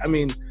 But, I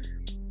mean,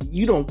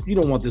 you don't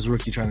want this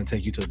rookie trying to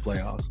take you to the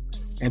playoffs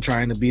and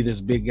trying to be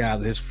this big guy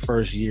his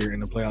first year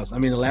in the playoffs. I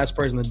mean, the last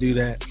person to do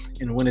that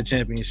and win a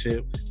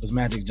championship was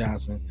Magic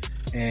Johnson.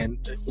 And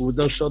with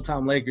those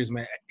Showtime Lakers,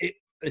 man, a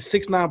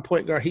 6'9"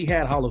 point guard, he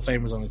had Hall of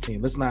Famers on the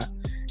team. Let's not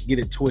get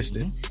it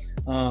twisted.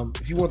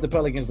 If you want the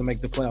Pelicans to make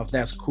the playoffs,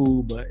 that's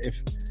cool. But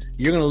if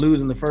you're going to lose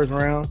in the first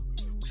round,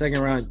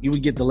 second round, you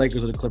would get the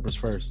Lakers or the Clippers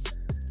first.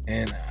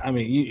 And, I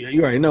mean,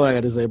 you already know what I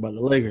got to say about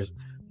the Lakers.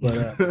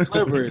 But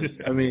Clippers,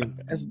 I mean,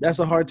 that's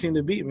a hard team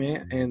to beat,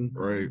 man. And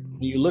when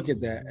you look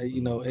at that,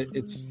 you know,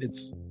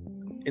 it's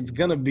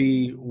gonna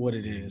be what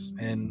it is.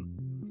 And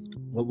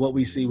what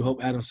we see, we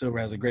hope Adam Silver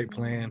has a great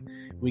plan.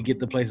 We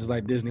get the places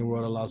like Disney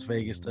World or Las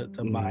Vegas to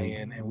buy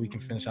in, and we can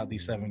finish out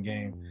these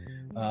 7-game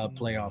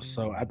playoffs.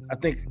 So I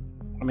think,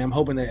 I mean, I'm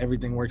hoping that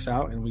everything works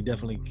out, and we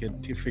definitely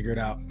could figure it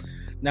out.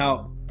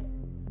 Now,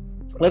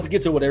 let's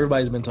get to what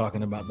everybody's been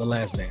talking about, The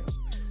Last Dance.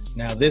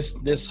 Now,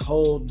 this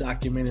whole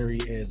documentary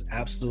is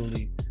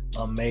absolutely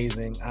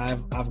amazing.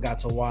 I've got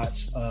to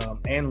watch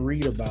and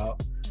read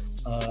about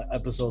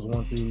episodes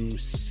 1 through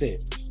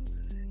 6,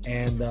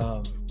 and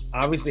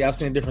obviously I've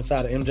seen a different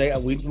side of MJ.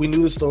 We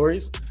knew the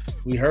stories,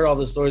 we heard all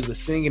the stories, but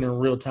seeing it in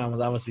real time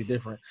was obviously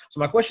different. So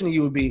my question to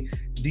you would be: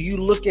 do you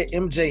look at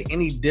MJ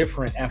any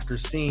different after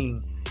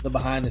seeing the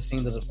behind the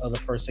scenes of the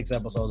first 6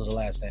 episodes of The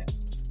Last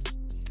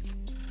Dance?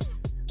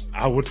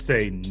 I would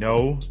say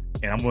no.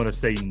 And I'm going to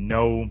say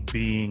no,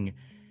 being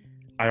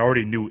I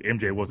already knew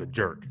MJ was a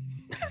jerk,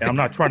 and I'm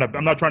not trying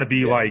to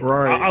be like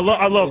I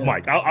love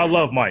Mike. I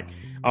love Mike.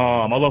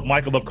 I love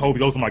Mike. I love Kobe.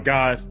 Those are my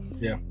guys.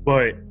 Yeah.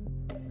 But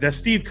that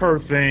Steve Kerr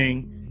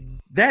thing,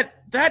 that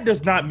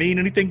does not mean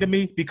anything to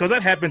me, because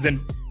that happens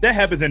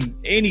in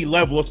any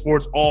level of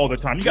sports all the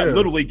time. You got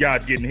little league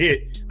guys getting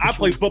hit. I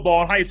played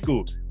football in high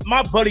school.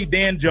 My buddy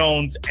Dan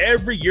Jones,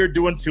 every year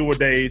doing tour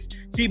days,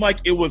 seemed like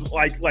it was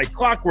like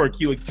clockwork.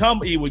 He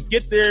would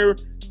get there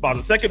about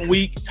the second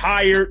week,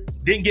 tired,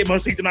 didn't get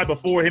much sleep the night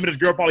before, him and his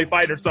girl probably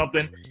fighting or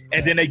something,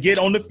 and then they get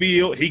on the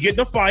field, he get in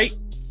a fight,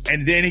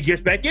 and then he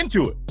gets back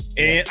into it.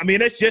 And I mean,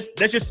 that's just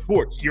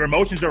sports. Your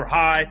emotions are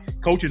high,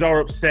 coaches are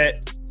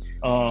upset,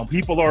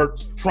 people are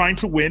trying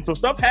to win, so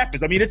stuff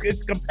happens. I mean,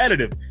 it's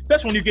competitive,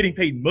 especially when you're getting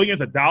paid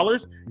millions of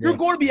dollars. You're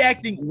going to be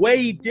acting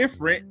way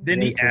different than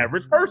the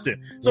average person.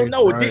 So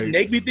no, it didn't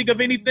make me think of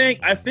anything.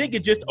 I think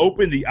it just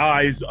opened the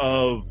eyes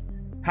of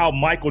how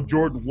Michael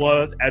Jordan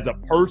was as a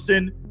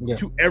person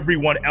to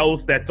everyone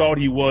else that thought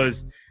he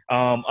was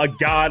a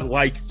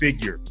godlike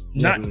figure.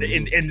 And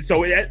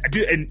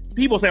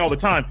people say all the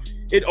time,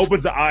 it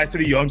opens the eyes to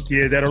the young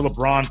kids that are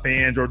LeBron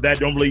fans or that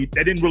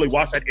didn't really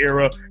watch that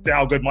era, to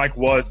how good Mike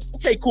was.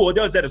 Okay, cool, it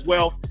does that as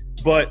well.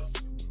 But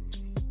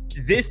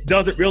this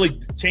doesn't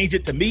really change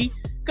it to me,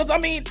 because I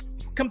mean,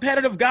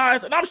 competitive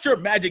guys, and I'm sure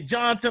Magic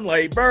Johnson,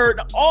 Larry Bird,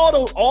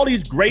 all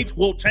these greats,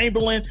 Wilt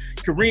Chamberlain,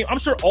 Kareem, I'm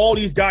sure all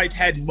these guys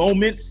had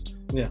moments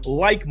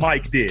like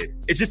Mike did.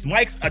 It's just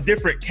Mike's a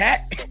different cat,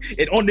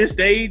 and on this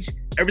stage,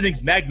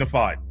 everything's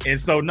magnified. And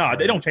so,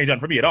 they don't change nothing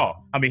for me at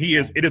all. I mean,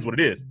 it is what it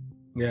is.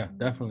 Yeah,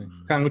 definitely.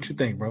 Kind of what you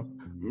think, bro?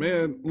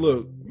 Man,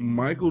 look,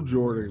 Michael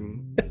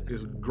Jordan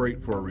is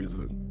great for a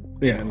reason.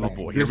 Yeah. And here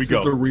we go. This is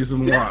the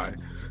reason why.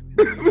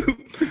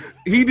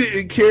 He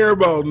didn't care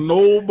about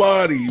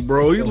nobody,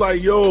 bro. He's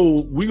like,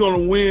 yo, we're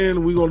going to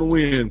win. We're going to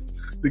win.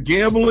 The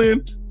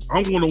gambling,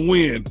 I'm going to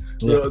win.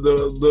 Yeah.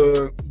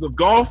 The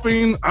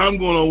golfing, I'm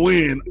going to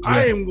win. Yeah.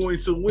 I am going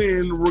to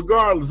win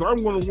regardless. I'm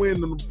going to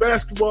win the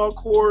basketball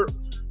court,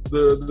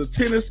 the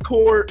tennis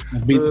court,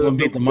 beat the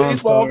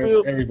baseball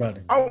field.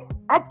 Everybody.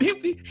 He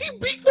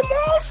beat the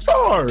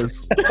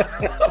Monstars.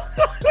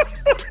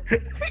 He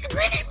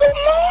beat the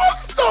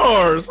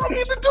Monstars. I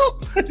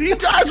mean, these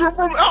guys were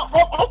from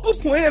off the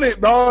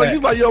planet, dog.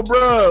 He's like, yo,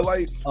 bro,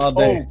 like, all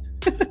day.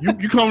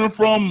 You coming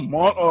from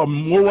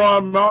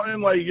Moron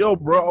Mountain? Like, yo,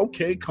 bro,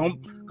 okay,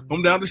 come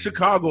down to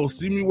Chicago,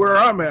 see me where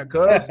I'm at,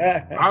 cuz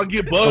I'll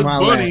get Bugs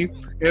Bunny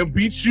and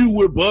beat you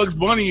with Bugs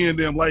Bunny and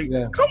them. Like,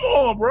 come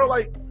on, bro.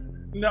 Like,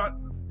 now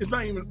it's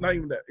not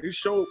even that.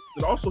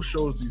 It also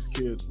shows these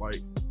kids,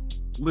 like,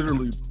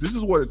 literally, this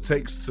is what it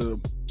takes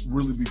to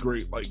really be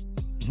great. Like,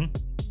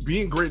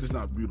 being great is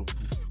not beautiful.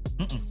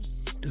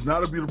 It's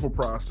not a beautiful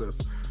process.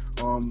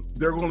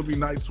 There are going to be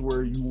nights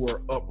where you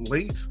are up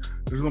late.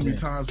 There's going to be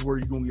times where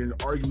you're going to get in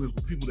arguments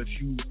with people that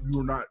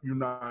you're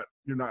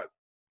not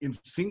in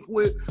sync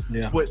with.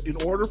 Yeah. But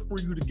in order for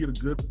you to get a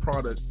good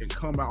product and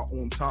come out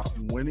on top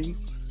winning,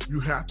 you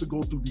have to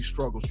go through these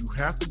struggles. You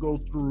have to go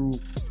through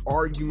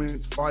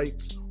arguments,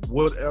 fights,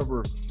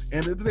 whatever.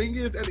 And the thing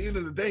is, at the end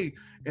of the day,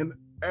 and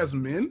as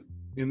men,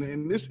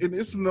 and this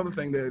is another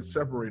thing that is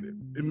separated.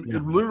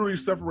 It literally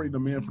separates the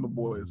men from the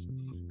boys.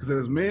 Because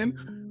as men,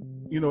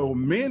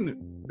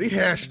 men, they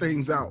hash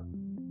things out.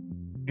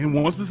 And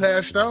once it's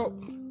hashed out,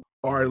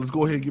 all right, let's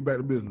go ahead and get back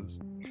to business.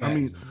 I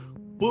mean,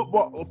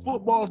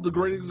 Football is the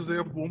greatest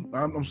example.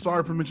 I'm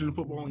sorry for mentioning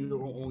football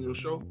on your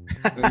show.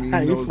 I mean,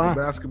 it's a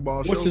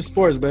basketball show. What's the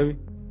sports, baby?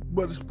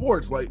 But the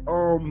sports, but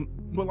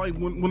when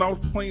I was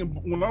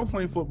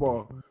playing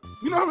football,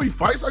 you know how many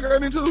fights I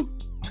got into?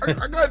 I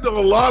got into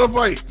a lot of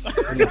fights.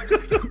 And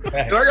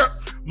I got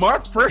my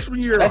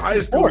freshman year of high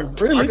school.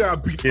 Really? I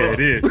got beat up. Yeah, it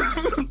is.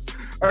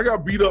 I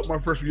got beat up my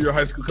freshman year of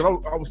high school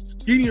because I was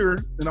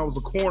skinnier and I was a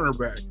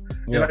cornerback.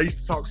 Yeah. And I used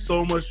to talk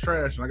so much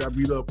trash, and I got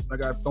beat up. I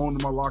got thrown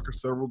in my locker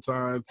several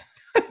times,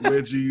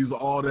 wedgies,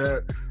 all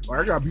that. Like,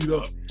 I got beat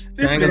up.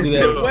 I ain't gonna do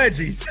that.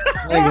 Wedgies.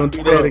 I ain't gonna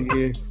do that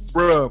again,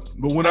 bro.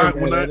 But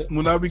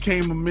when I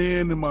became a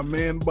man and my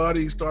man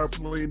body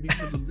started playing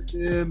defensive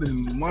end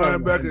and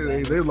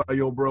linebacker, they like,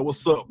 yo, bro,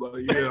 what's up?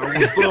 Like, yeah,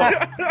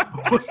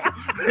 what's up?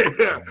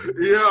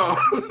 Yeah.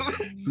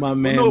 My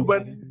man. No,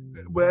 but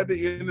at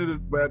the end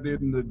of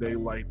the day,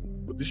 like,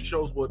 this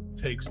shows what it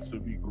takes to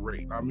be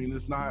great. I mean,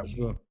 it's not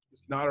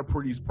a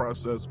pretty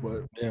process,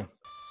 but yeah,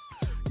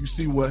 you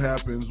see what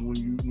happens when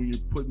you're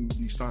putting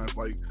these times.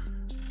 Like,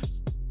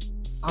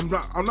 I'm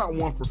not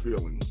one for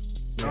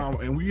feelings,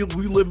 and we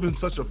live in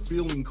such a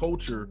feeling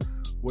culture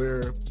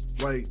where,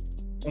 like,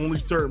 only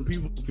certain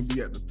people can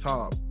be at the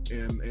top,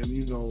 and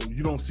you know,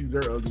 you don't see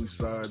their ugly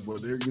side,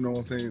 but they're, you know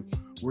what I'm saying,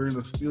 we're in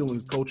a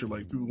feelings culture.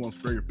 Like, people want to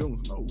spare your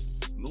feelings.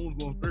 No one's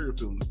going to spare your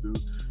feelings, dude.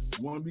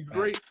 You want to be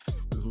great,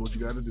 this is what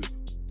you got to do.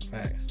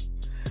 Facts.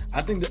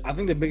 I think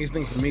the biggest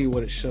thing for me,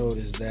 what it showed,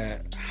 is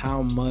that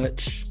how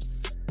much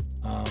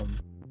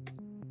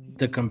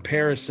the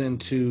comparison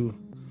to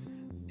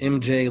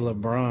MJ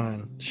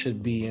LeBron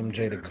should be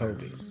MJ to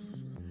Kobe,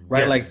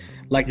 right? Yes.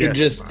 Like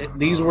yes.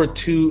 These were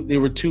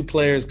two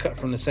players cut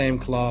from the same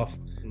cloth,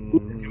 who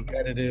were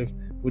competitive,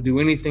 would do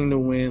anything to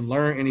win,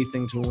 learn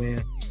anything to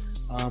win.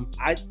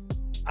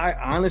 I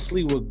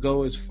honestly would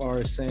go as far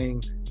as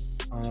saying,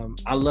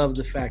 I love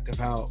the fact of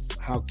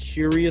how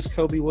curious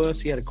Kobe was.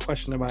 He had a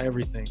question about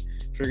everything,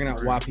 figuring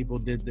out why people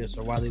did this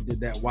or why they did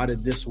that. Why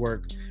did this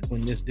work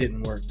when this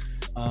didn't work?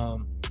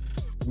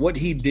 What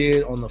he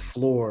did on the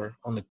floor,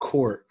 on the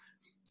court,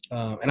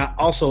 and I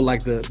also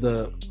like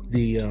the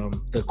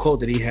quote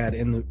that he had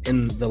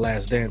in the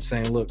Last Dance,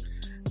 saying, "Look,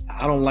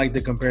 I don't like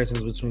the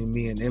comparisons between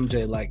me and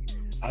MJ. Like,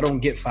 I don't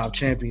get 5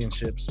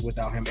 championships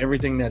without him.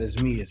 Everything that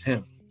is me is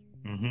him."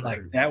 Mm-hmm.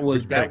 Like, that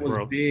was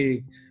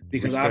big.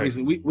 Because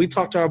obviously we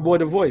talked to our boy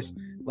The Voice.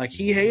 Like,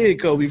 he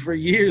hated Kobe for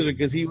years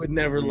because he would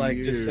never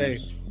just say,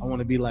 I want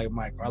to be like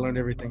Mike, or I learned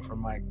everything from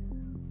Mike.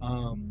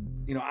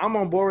 You know, I'm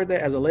on board with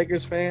that as a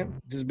Lakers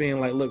fan, just being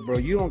like, look, bro,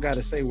 you don't got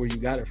to say where you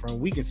got it from.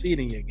 We can see it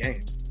in your game.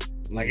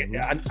 Like,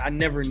 I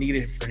never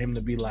needed for him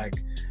to be like,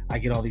 I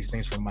get all these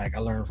things from Mike. I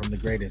learned from the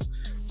greatest.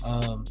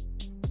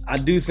 I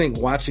do think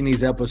watching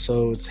these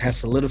episodes has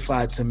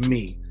solidified to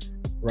me,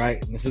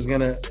 right? And this is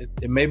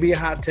it may be a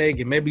hot take,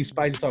 it may be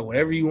spicy talk,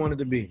 whatever you want it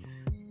to be.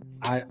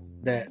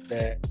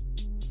 That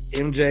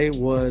MJ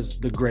was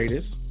the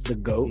greatest, the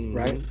GOAT,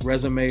 right?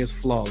 Resume is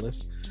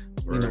flawless.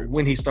 You know,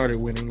 when he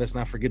started winning, let's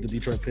not forget the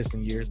Detroit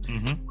Pistons years.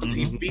 Once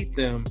he beat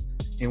them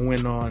and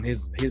went on,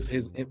 his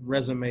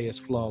resume is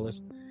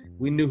flawless.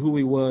 We knew who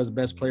he was,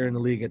 best player in the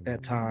league at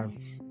that time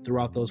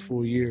throughout those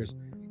 4 years.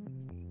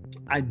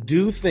 I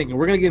do think, and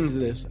we're going to get into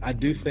this, I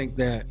do think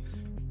that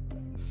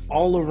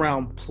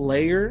all-around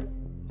player,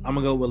 I'm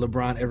going to go with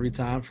LeBron every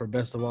time for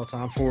best of all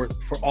time, for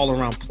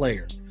all-around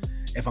player.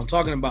 If I'm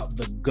talking about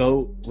the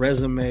GOAT,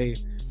 resume,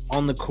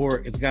 on the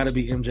court, it's got to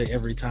be MJ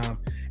every time.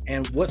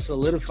 And what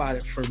solidified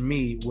it for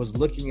me was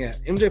looking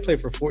at MJ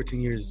played for 14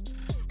 years,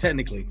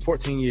 technically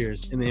 14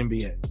 years in the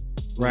NBA,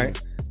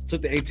 right?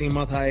 Took the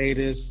 18-month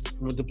hiatus,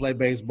 went to play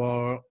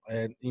baseball,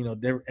 and, you know,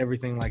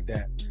 everything like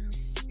that.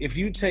 If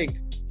you take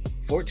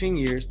 14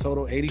 years,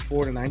 total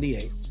 84 to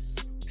 98,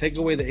 take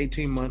away the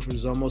 18 months, which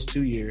is almost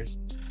 2 years,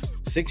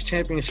 6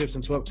 championships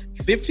in 12,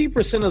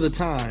 50% of the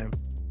time,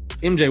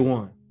 MJ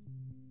won.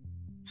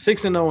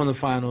 6-0 in the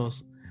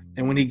finals,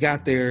 and when he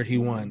got there, he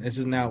won.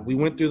 We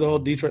went through the whole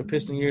Detroit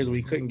Pistons years where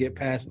he couldn't get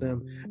past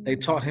them. They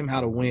taught him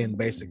how to win,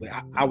 basically.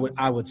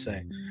 I would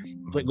say,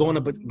 but going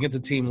up against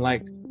a team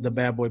like the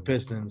Bad Boy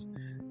Pistons,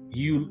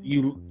 you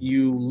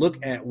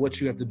look at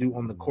what you have to do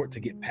on the court to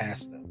get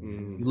past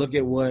them. You look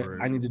at what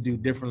I need to do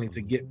differently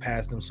to get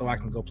past them so I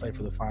can go play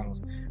for the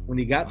finals. When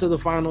he got to the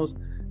finals,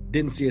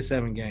 didn't see a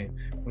 7-game.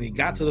 When he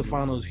got to the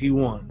finals, he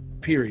won.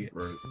 Period.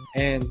 Right.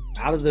 And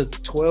out of the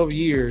 12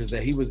 years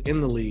that he was in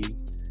the league,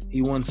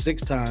 he won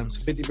 6 times,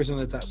 50% of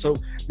the time. So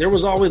there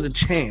was always a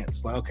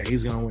chance, like, okay,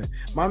 he's gonna win.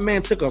 My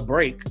man took a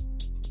break,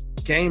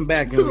 came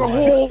back, and took a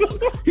whole break.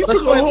 He's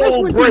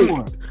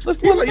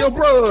like, yo,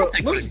 brother,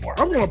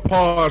 I'm gonna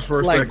pause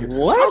for a second.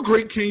 What?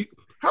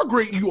 How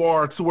great you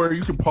are to where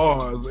you can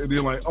pause and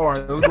then, like, all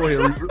right, let's go ahead.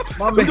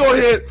 Let's go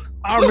ahead.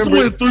 Let's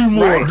win 3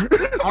 more.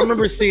 Right. I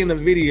remember seeing the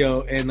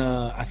video, and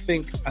I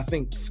think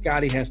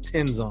Scotty has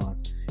 10s on.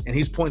 And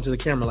he's pointing to the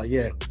camera like,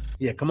 yeah,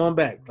 come on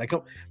back. Like,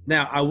 come.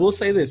 Now, I will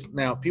say this.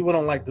 Now, people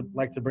don't like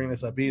to bring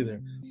this up either,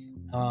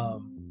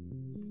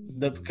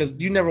 because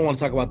you never want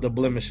to talk about the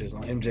blemishes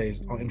on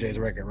MJ's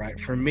record, right?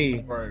 For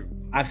me,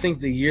 I think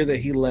the year that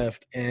he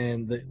left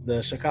and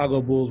the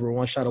Chicago Bulls were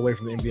one shot away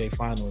from the NBA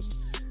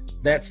Finals,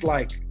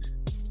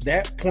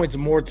 that points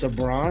more to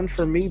Bron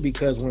for me,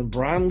 because when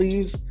Bron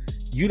leaves,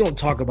 you don't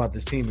talk about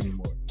this team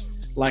anymore.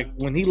 Like,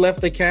 when he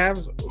left the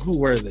Cavs, who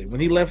were they? When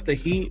he left the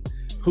Heat,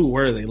 who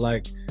were they?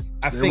 Like,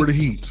 they were the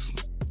Heat.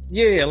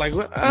 Yeah, like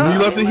when he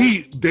left the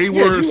Heat, they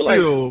were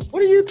still. Like,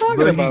 what are you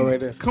talking about right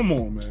there? Come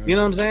on, man. You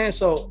know what I'm saying?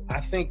 So I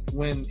think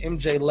when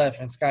MJ left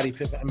and Scottie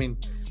Pippen,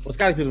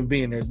 Scottie Pippen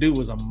being there, dude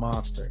was a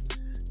monster.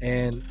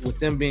 And with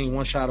them being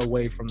one shot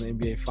away from the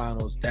NBA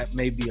Finals, that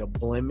may be a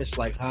blemish.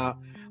 Like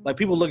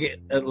people look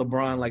at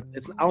LeBron, like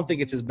I don't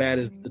think it's as bad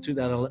as the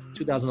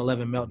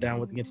 2011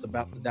 meltdown against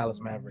the Dallas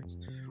Mavericks,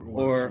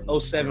 or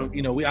 07.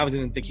 You know, we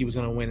obviously didn't think he was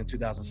going to win in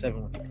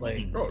 2007 when he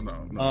played. Oh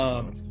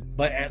no.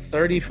 But at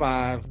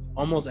 35,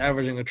 almost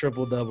averaging a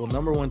triple-double,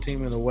 number one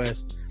team in the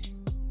West,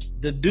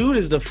 the dude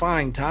is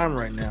defying time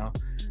right now.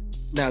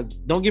 Now,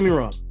 don't get me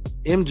wrong,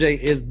 MJ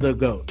is the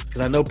GOAT, because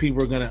I know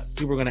people are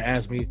gonna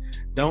ask me,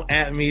 don't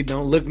at me,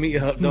 don't look me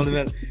up,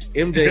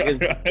 MJ is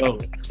the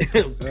GOAT.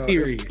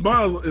 Period.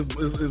 Miles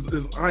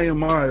is I am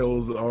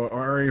Miles or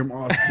I am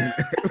Austin.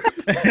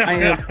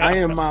 I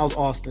am Miles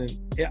Austin,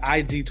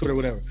 IG, Twitter,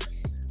 whatever.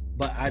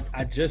 But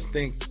I just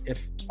think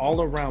if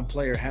all-around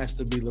player has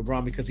to be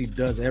LeBron, because he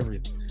does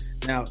everything.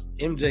 Now,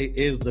 MJ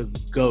is the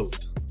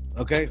GOAT.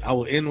 Okay, I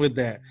will end with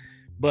that.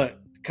 But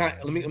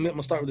I'm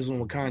gonna start with this one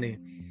with Connie.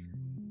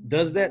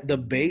 Does that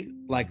debate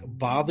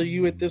bother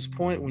you at this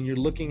point when you're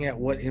looking at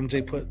what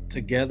MJ put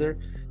together,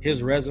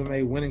 his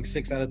resume, winning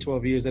 6 out of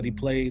 12 years that he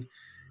played,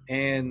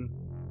 and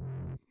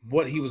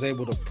what he was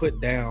able to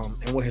put down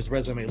and what his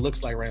resume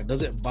looks like right now?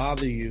 Does it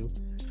bother you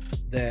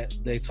that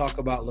they talk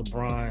about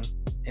LeBron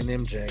and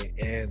MJ?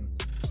 And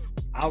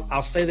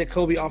I'll say that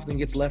Kobe often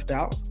gets left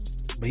out,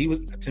 but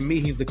to me,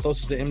 he's the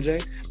closest to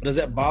MJ. But does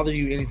that bother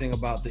you anything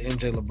about the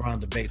MJ LeBron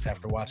debates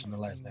after watching The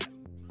Last Dance?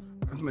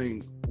 I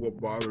think what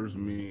bothers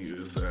me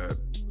is that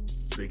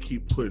they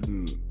keep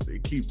putting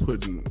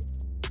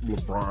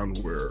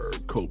LeBron where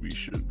Kobe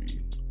should be.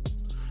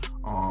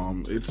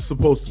 It's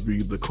supposed to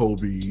be the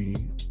Kobe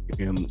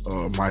and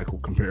Michael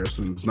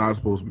comparison. It's not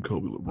supposed to be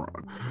Kobe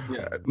LeBron.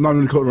 Yeah. Not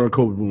even Kobe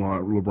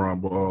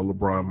LeBron, but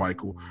LeBron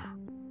Michael.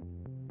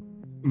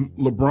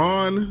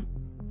 LeBron,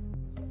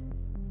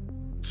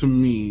 to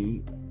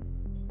me,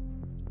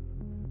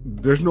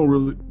 there's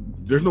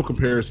no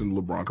comparison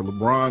to LeBron, because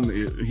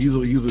LeBron,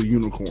 he's a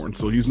unicorn,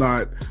 so he's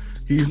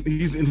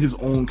in his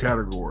own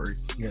category.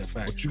 Yeah,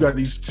 fact. But you got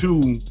these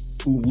two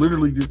who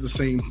literally did the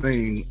same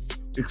thing,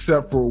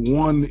 except for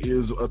one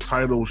is a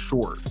title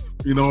short.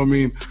 You know what I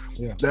mean?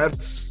 Yeah.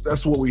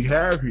 That's what we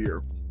have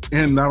here,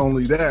 and not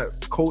only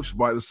that, coached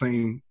by the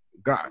same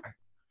guy.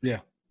 Yeah.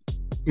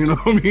 You know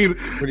what I mean?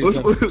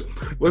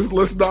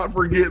 Let's not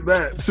forget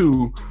that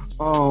too.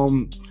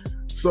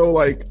 So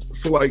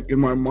in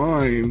my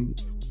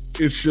mind,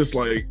 it's just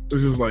like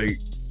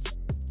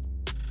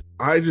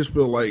I just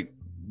feel like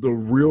the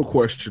real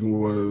question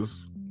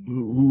was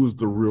who's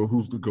the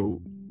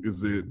GOAT?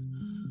 Is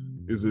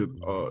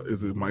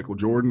it Michael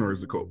Jordan or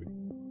is it Kobe?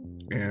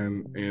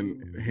 And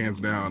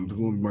hands down, it's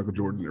going to be Michael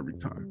Jordan every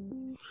time.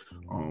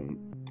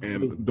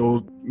 And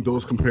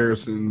those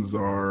comparisons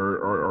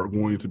are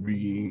going to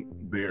be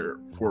there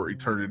for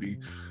eternity.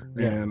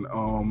 Yeah. And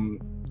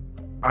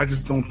I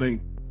just don't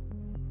think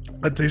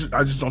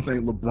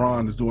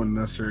LeBron is doing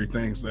the necessary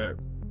things that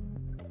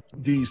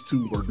these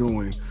two are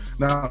doing.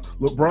 Now,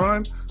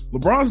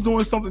 LeBron's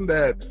doing something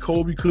that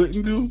Kobe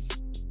couldn't do.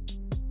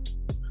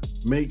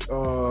 Make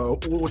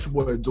what's your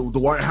boy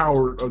Dwight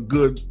Howard a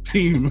good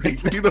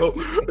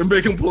teammate, and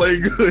make him play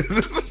good.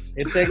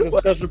 It takes a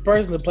special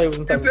person to play with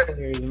some type of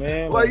players,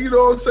 man. Like, you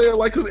know what I'm saying?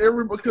 Like, because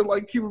everybody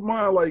could, keep in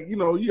mind,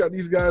 you got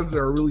these guys that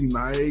are really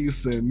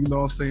nice and,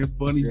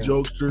 funny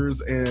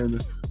jokesters,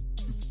 and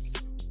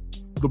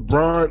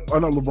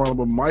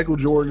but Michael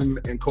Jordan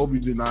and Kobe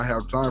did not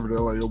have time for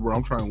that. Like, yo, bro,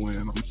 I'm trying to win.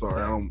 I'm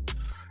sorry.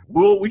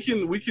 We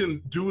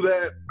can do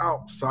that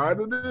outside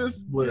of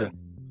this, but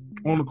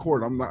on the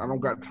court, I don't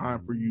got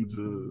time for you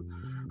to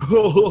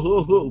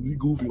be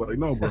goofy. Like,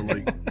 no, bro.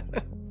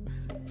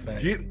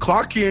 Like,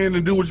 clock in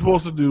and do what you're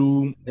supposed to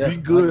do. Yeah, be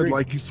good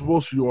like you're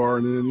supposed to are,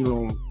 and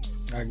then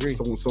I agree.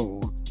 So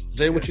on.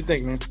 Jay, what you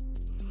think, man?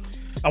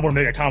 I want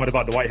to make a comment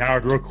about Dwight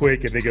Howard real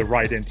quick, and then get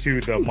right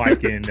into the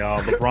Mike and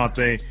LeBron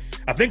thing.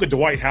 I think with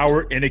Dwight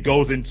Howard, and it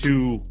goes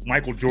into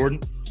Michael Jordan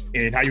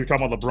and how you were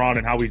talking about LeBron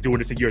and how he's doing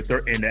this at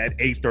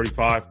age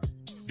 35.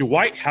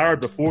 Dwight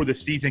Howard, before the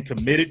season,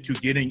 committed to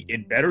getting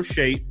in better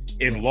shape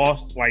and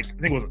lost, I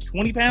think it was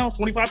 20 pounds,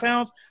 25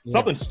 pounds,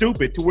 something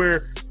stupid, to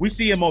where we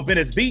see him on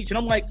Venice Beach. And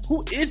I'm like,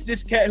 who is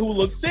this cat who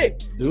looks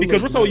sick?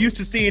 Because we're so used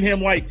to seeing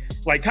him like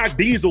Cock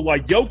Diesel,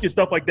 like Jokic and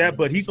stuff like that.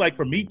 But he's like,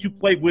 for me to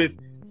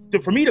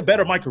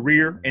better my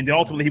career, and then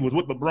ultimately he was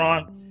with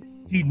LeBron,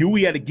 he knew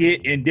he had to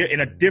get in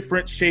a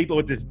different shape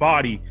with his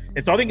body.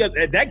 And so I think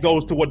that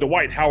goes to what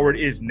Dwight Howard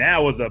is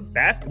now as a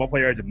basketball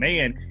player, as a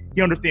man.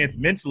 He understands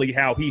mentally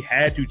how he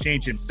had to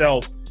change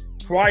himself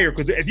prior.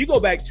 Because if you go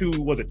back to,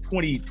 was it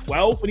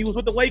 2012 when he was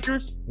with the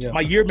Lakers? Yeah.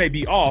 My year may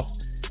be off.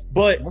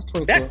 But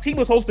that team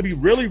was supposed to be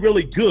really,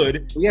 really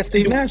good. We got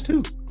Steve Nash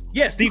too.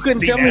 Yeah, Steve. You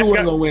couldn't Steve tell me Nash who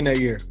was going to win that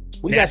year.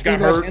 We got Steve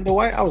Nash and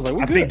Dwight. I was like,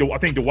 I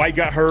think Dwight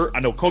got hurt.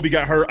 I know Kobe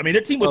got hurt. I mean,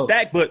 their team was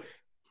stacked, but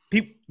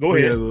people go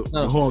ahead. Yeah,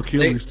 the whole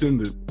Achilles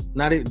extended.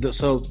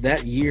 So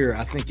that year,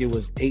 I think it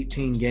was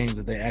 18 games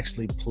that they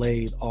actually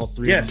played all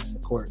three of them on the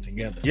court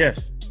together.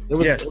 Yes.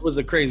 It was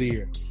a crazy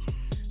year.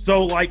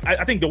 So, like,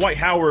 I think Dwight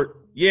Howard,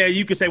 yeah,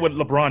 you could say what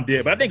LeBron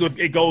did, but I think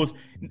it goes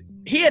 –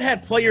 he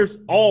had players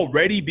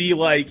already be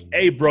like,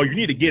 hey, bro, you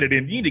need to get it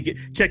in. You need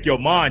to check your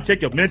mind,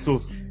 check your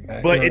mentals.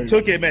 But it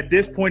took him at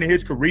this point in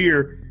his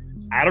career.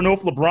 I don't know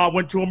if LeBron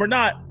went to him or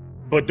not,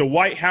 but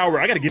Dwight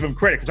Howard, I got to give him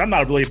credit because I'm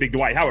not really a big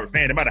Dwight Howard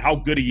fan, no matter how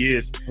good he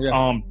is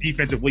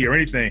defensively or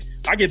anything.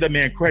 I give that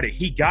man credit.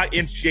 He got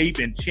in shape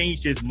and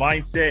changed his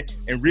mindset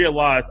and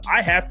realized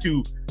I have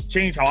to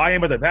change how I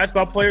am as a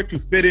basketball player to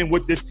fit in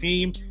with this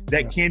team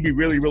that can be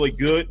really, really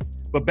good.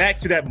 But back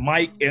to that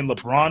Mike and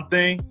LeBron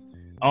thing,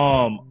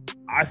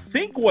 I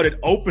think what it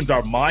opens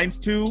our minds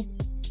to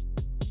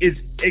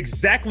is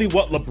exactly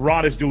what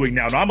LeBron is doing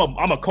now. Now,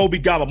 I'm a Kobe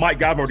guy, I'm a Mike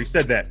guy, I've already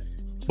said that.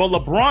 But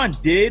LeBron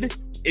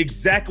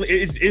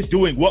is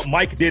doing what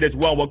Mike did as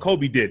well, what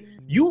Kobe did.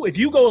 If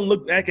you go and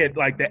look back at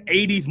like the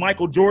 80s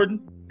Michael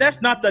Jordan,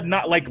 that's not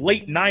like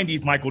late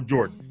 90s Michael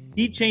Jordan.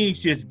 He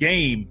changed his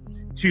game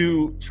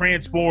to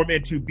transform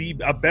and to be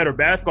a better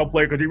basketball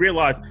player because he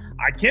realized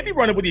I can't be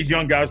running with these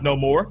young guys no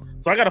more.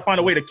 So I got to find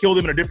a way to kill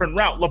them in a different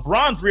route.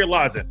 LeBron's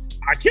realizing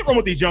I can't run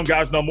with these young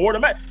guys no more.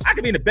 I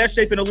can be in the best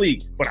shape in the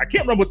league, but I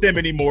can't run with them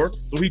anymore.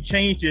 So he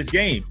changed his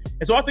game.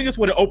 And so I think that's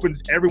what it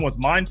opens everyone's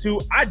mind to.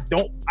 I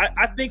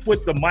think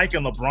with the Mike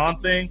and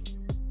LeBron thing,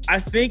 I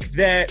think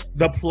that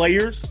the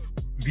players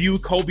view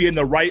Kobe in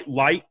the right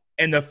light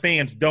and the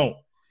fans don't.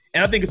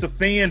 And I think it's the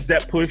fans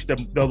that push the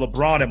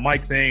LeBron and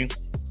Mike thing.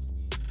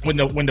 When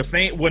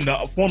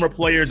the former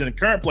players and the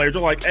current players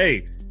are like,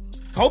 hey,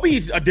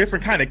 Kobe's a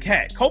different kind of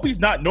cat. Kobe's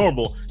not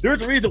normal.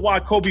 There's a reason why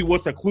Kobe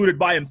was secluded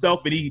by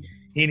himself and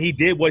he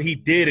did what he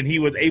did and he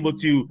was able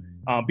to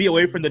be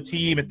away from the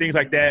team and things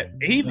like that.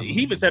 He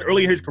even said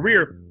early in his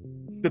career,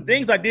 the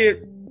things I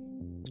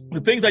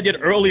did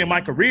early in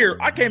my career,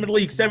 I came in the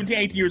league 17,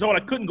 18 years old.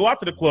 I couldn't go out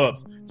to the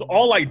clubs. So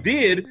all I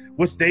did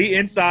was stay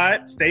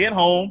inside, stay at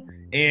home,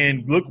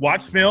 and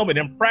watch film and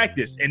then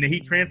practice. And then he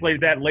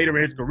translated that later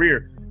in his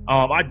career.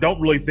 I don't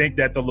really think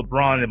that the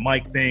LeBron and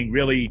Mike thing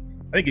really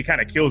 – I think it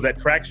kind of kills that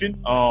traction.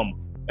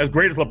 As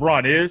great as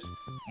LeBron is,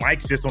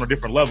 Mike's just on a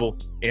different level.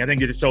 And I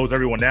think it just shows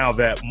everyone now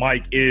that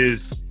Mike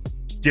is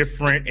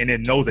different and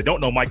then those that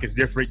don't know Mike is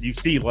different. You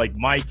see, like,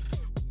 Mike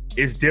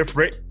is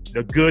different.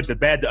 The good, the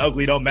bad, the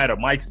ugly don't matter.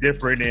 Mike's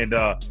different and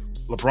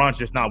LeBron's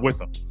just not with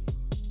him.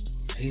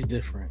 He's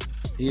different.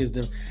 He is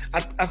different.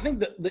 I think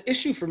the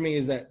issue for me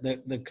is that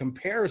the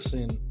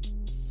comparison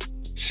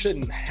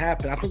shouldn't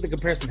happen. I think the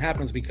comparison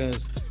happens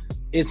because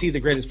is he the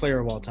greatest player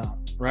of all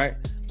time, right?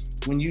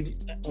 When you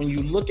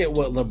look at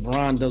what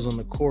LeBron does on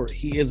the court,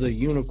 he is a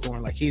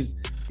unicorn. Like you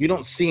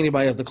don't see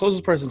anybody else. The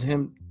closest person to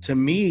him, to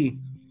me,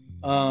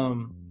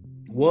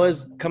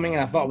 was coming in.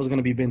 I thought was going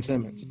to be Ben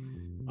Simmons.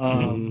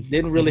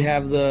 Didn't really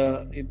have he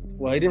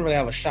didn't really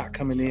have a shot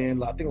coming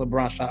in. I think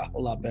LeBron shot a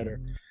whole lot better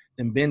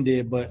than Ben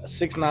did, but a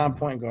 6'9"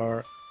 point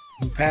guard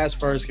who passed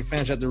first, can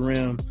finish at the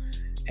rim,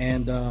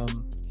 and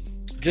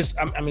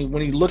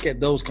when you look at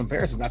those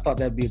comparisons, I thought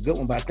that'd be a good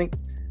one, but I think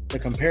the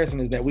comparison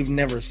is that we've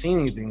never seen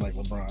anything like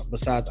LeBron.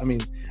 Besides,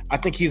 I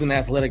think he's an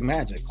athletic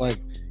magic. Like,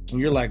 when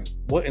you're like,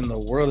 what in the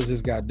world is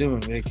this guy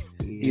doing? Like,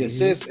 he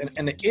assists,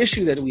 and the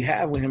issue that we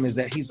have with him is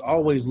that he's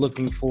always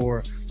looking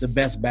for the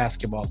best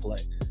basketball play.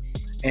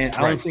 And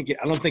I don't think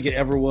it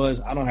ever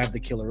was. I don't have the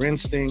killer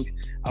instinct.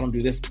 I don't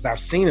do this because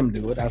I've seen him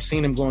do it. I've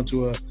seen him go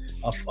into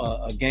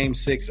a game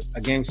six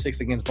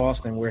against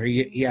Boston where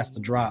he has to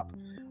drop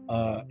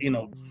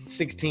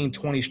 16,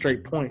 20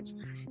 straight points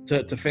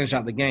to finish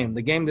out the game.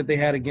 The game that they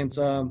had against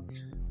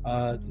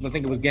I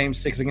think it was game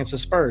 6 against the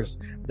Spurs.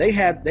 They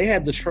had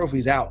the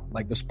trophies out.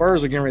 Like, the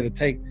Spurs are getting ready to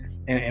take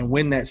and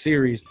win that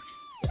series.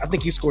 I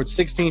think he scored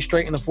 16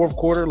 straight in the fourth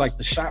quarter. Like,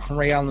 the shot from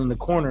Ray Allen in the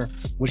corner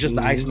was just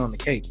the icing on the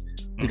cake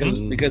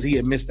because he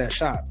had missed that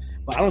shot.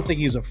 But I don't think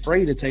he's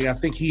afraid to take it. I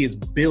think he is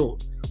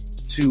built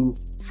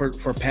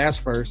for pass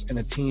first in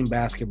a team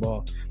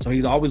basketball. So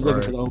he's always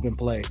looking for the open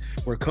play.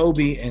 Where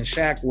Kobe and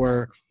Shaq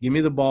were, give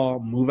me the ball,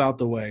 move out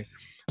the way.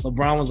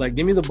 LeBron was like,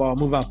 give me the ball,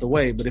 move out the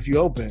way. But if you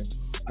open,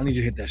 I need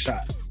you to hit that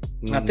shot.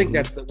 And I think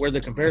that's where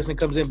the comparison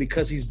comes in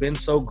because he's been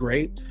so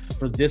great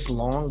for this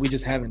long. We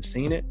just haven't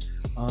seen it.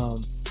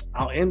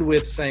 I'll end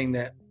with saying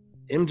that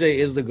MJ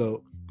is the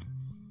GOAT.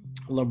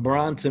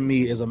 LeBron, to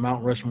me, is a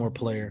Mount Rushmore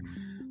player.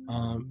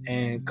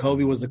 And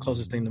Kobe was the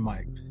closest thing to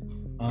Mike.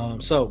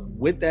 So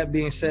with that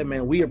being said,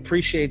 man, we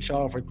appreciate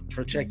y'all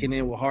for checking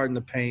in with Hard in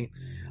the Paint.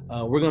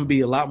 We're going to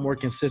be a lot more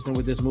consistent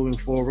with this moving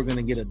forward. We're going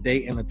to get a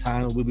date and a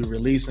time that we'll be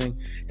releasing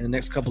in the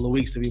next couple of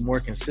weeks to be more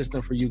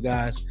consistent for you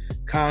guys.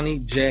 Connie,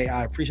 Jay,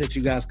 I appreciate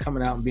you guys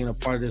coming out and being a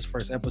part of this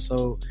first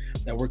episode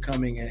that we're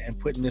coming and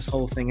putting this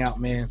whole thing out,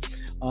 man.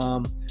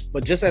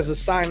 But just as a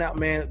sign out,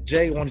 man,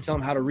 Jay, I want to tell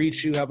them how to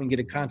reach you, how we can get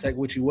in contact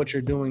with you, what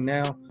you're doing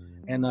now,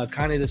 And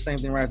Connie, the same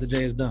thing right after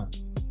Jay is done.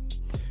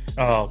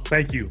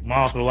 Thank you,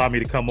 Miles, for allowing me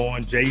to come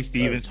on. Jay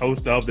Stevens,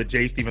 host of the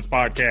Jay Stevens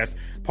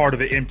Podcast, part of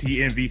the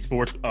MTMV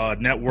Sports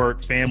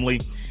Network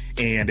family.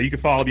 And you can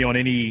follow me on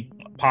any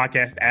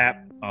podcast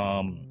app,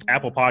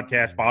 Apple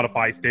Podcasts,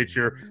 Spotify,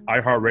 Stitcher,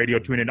 iHeartRadio,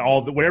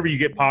 TuneIn, wherever you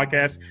get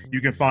podcasts, you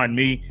can find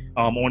me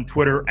on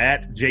Twitter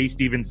at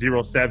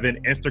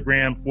JStevens07,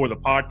 Instagram for the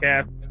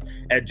podcast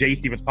at Jay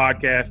Stevens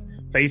Podcast,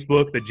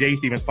 Facebook, the Jay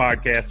Stevens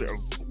Podcast.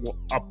 There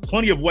are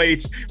plenty of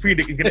ways for you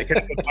to connect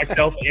with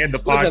myself and the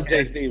podcast. What's up,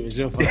 Jay Stevens?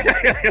 You're fine.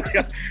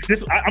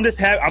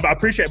 I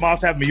appreciate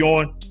Miles having me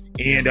on.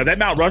 And that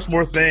Mount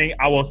Rushmore thing,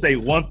 I will say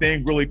one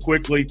thing really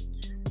quickly.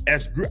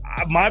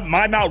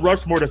 My Mount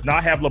Rushmore does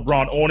not have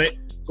LeBron on it.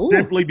 Ooh.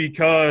 Simply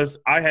because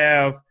I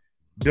have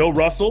Bill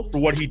Russell for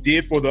what he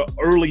did for the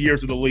early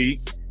years of the league.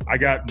 I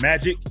got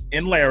Magic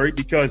and Larry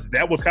because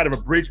that was kind of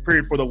a bridge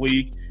period for the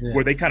league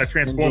where they kind of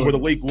transformed where the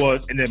league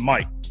was, and then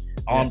Mike.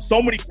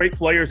 So many great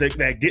players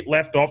that get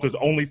left off. There's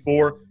only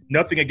 4.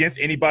 Nothing against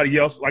anybody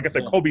else. Like I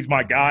said, Kobe's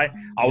my guy.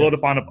 I'd love to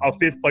find a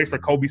 5th place for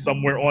Kobe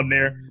somewhere on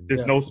there.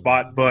 There's no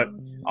spot, but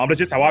that's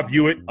just how I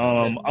view it.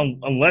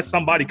 Unless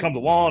somebody comes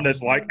along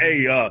that's like,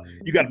 hey,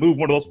 you got to move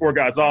one of those 4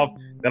 guys off,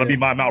 that'll be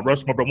my Mount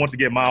Rushmore. But once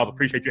again, Miles,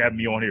 appreciate you having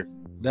me on here.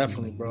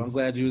 Definitely, bro. I'm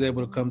glad you was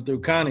able to come through.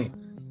 Connie,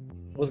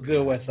 what's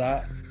good,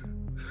 Westside?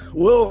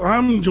 Well,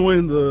 I'm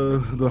joining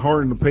the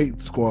Hard in the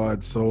Paint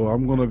squad, so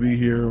I'm gonna be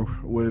here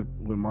with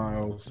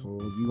Miles. So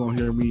you're gonna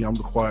hear me. I'm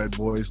the quiet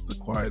voice, the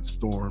quiet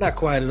storm. Not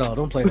quiet at all.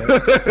 Don't play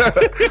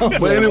that.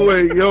 But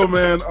anyway, yo,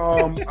 man.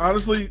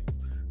 Honestly,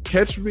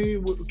 catch me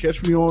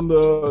on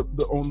the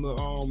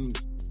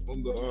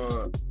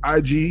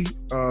IG.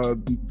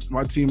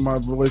 My team, my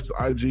relates to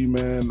IG,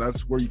 man.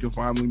 That's where you can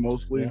find me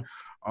mostly.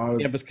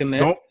 Campus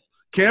Connect.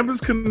 Campus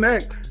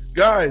Connect,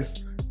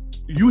 guys.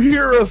 You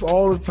hear us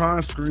all the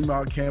time scream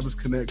out Campus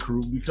Connect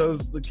crew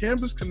because the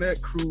Campus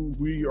Connect crew,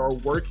 we are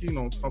working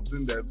on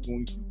something that's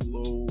going to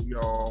blow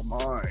y'all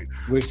mind.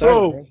 We're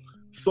excited,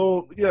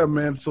 so yeah,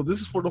 man. So this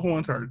is for the whole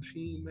entire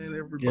team, man.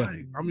 Everybody.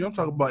 Yeah. I mean, I'm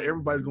talking about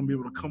everybody's going to be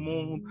able to come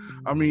on.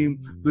 I mean,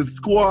 the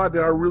squad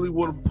that I really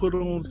want to put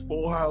on is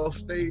for Ohio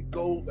State.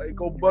 Go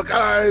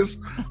Buckeyes.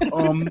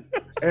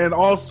 And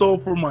also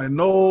for my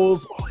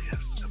Noles. Oh,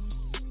 yes.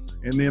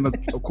 And then,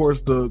 of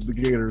course, the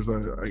Gators,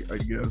 I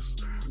guess.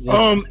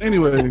 Yeah.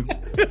 Anyway,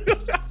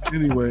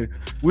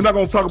 we're not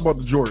gonna talk about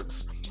the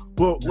jorts.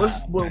 But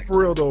for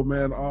real though,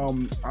 man,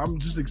 I'm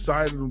just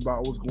excited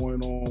about what's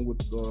going on with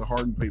the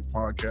Hard and Paint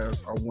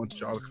podcast. I want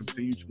y'all to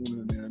continue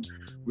tuning in.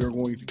 We are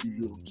going to give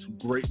you some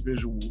great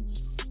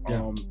visuals.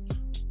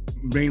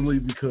 Mainly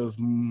because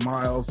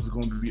Miles is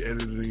going to be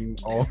editing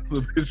all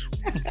the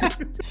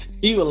visuals.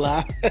 You a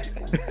lie.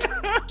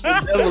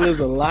 The devil is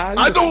a lie.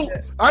 I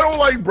don't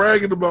like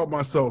bragging about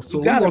myself, so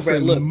I'm gonna say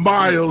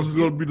Miles is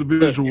going to be the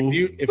visual.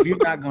 If you're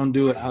not going to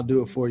do it, I'll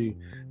do it for you.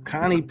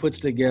 Connie puts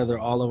together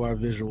all of our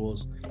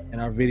visuals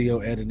and our video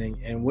editing,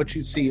 and what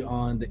you see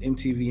on the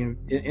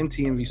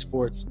MTMV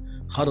Sports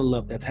Huddle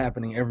Up that's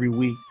happening every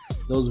week.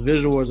 Those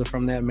visuals are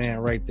from that man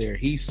right there.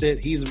 He's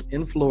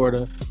in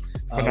Florida.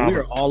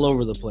 We're all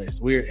over the place.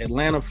 We're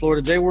Atlanta,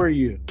 Florida. Jay, where are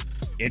you?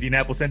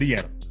 Indianapolis,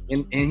 Indiana.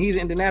 And he's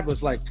in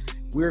Indianapolis. Like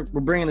we're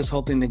bringing this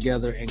whole thing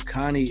together, and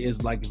Connie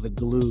is like the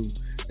glue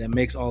that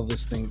makes whole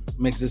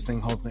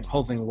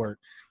thing work.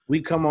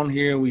 We come on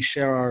here, we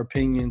share our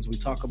opinions, we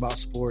talk about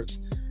sports,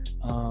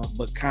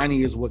 but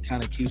Connie is what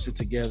kind of keeps it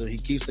together. He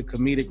keeps the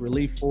comedic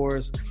relief for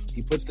us.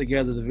 He puts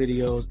together the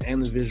videos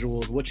and the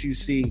visuals. What you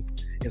see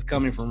is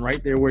coming from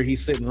right there where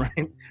he's sitting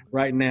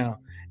right now.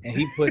 And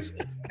he puts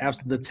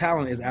the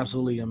talent is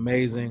absolutely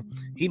amazing.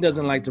 He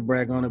doesn't like to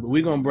brag on it, but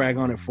we're gonna brag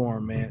on it for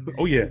him, man.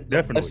 Oh yeah,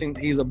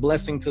 definitely. He's a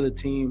blessing to the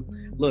team.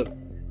 Look,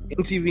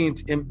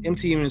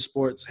 MTV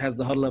Sports has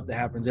the Huddle Up that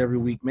happens every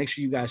week. Make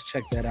sure you guys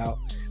check that out.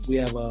 We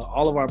have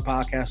all of our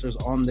podcasters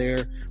on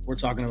there. We're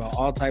talking about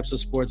all types of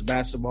sports,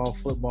 basketball,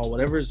 football,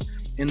 whatever's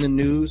in the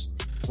news,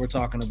 we're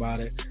talking about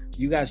it.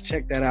 You guys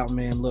check that out,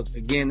 man. Look,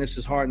 again, this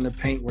is Hard in the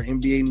Paint, where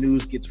NBA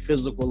news gets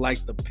physical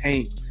like the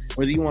paint.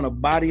 Whether you want to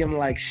body him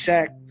like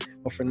Shaq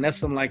or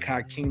finesse him like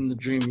Hakeem the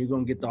Dream, you're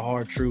going to get the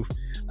hard truth.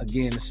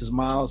 Again, this is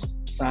Miles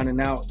signing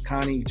out.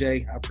 Connie,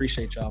 Jay, I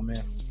appreciate y'all,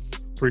 man.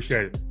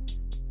 Appreciate it.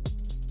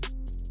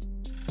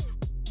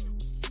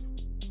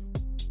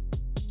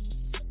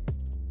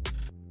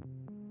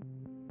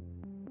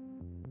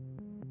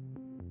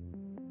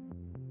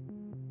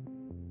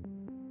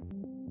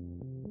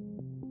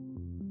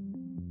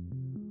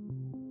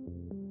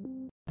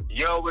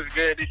 Yo, what's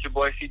good? It's your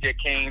boy CJ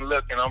King.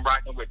 Look, and I'm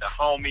rocking with the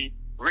homie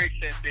Rick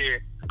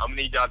Sincere. I'm gonna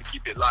need y'all to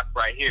keep it locked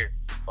right here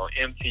on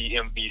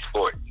MTMV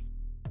Sports.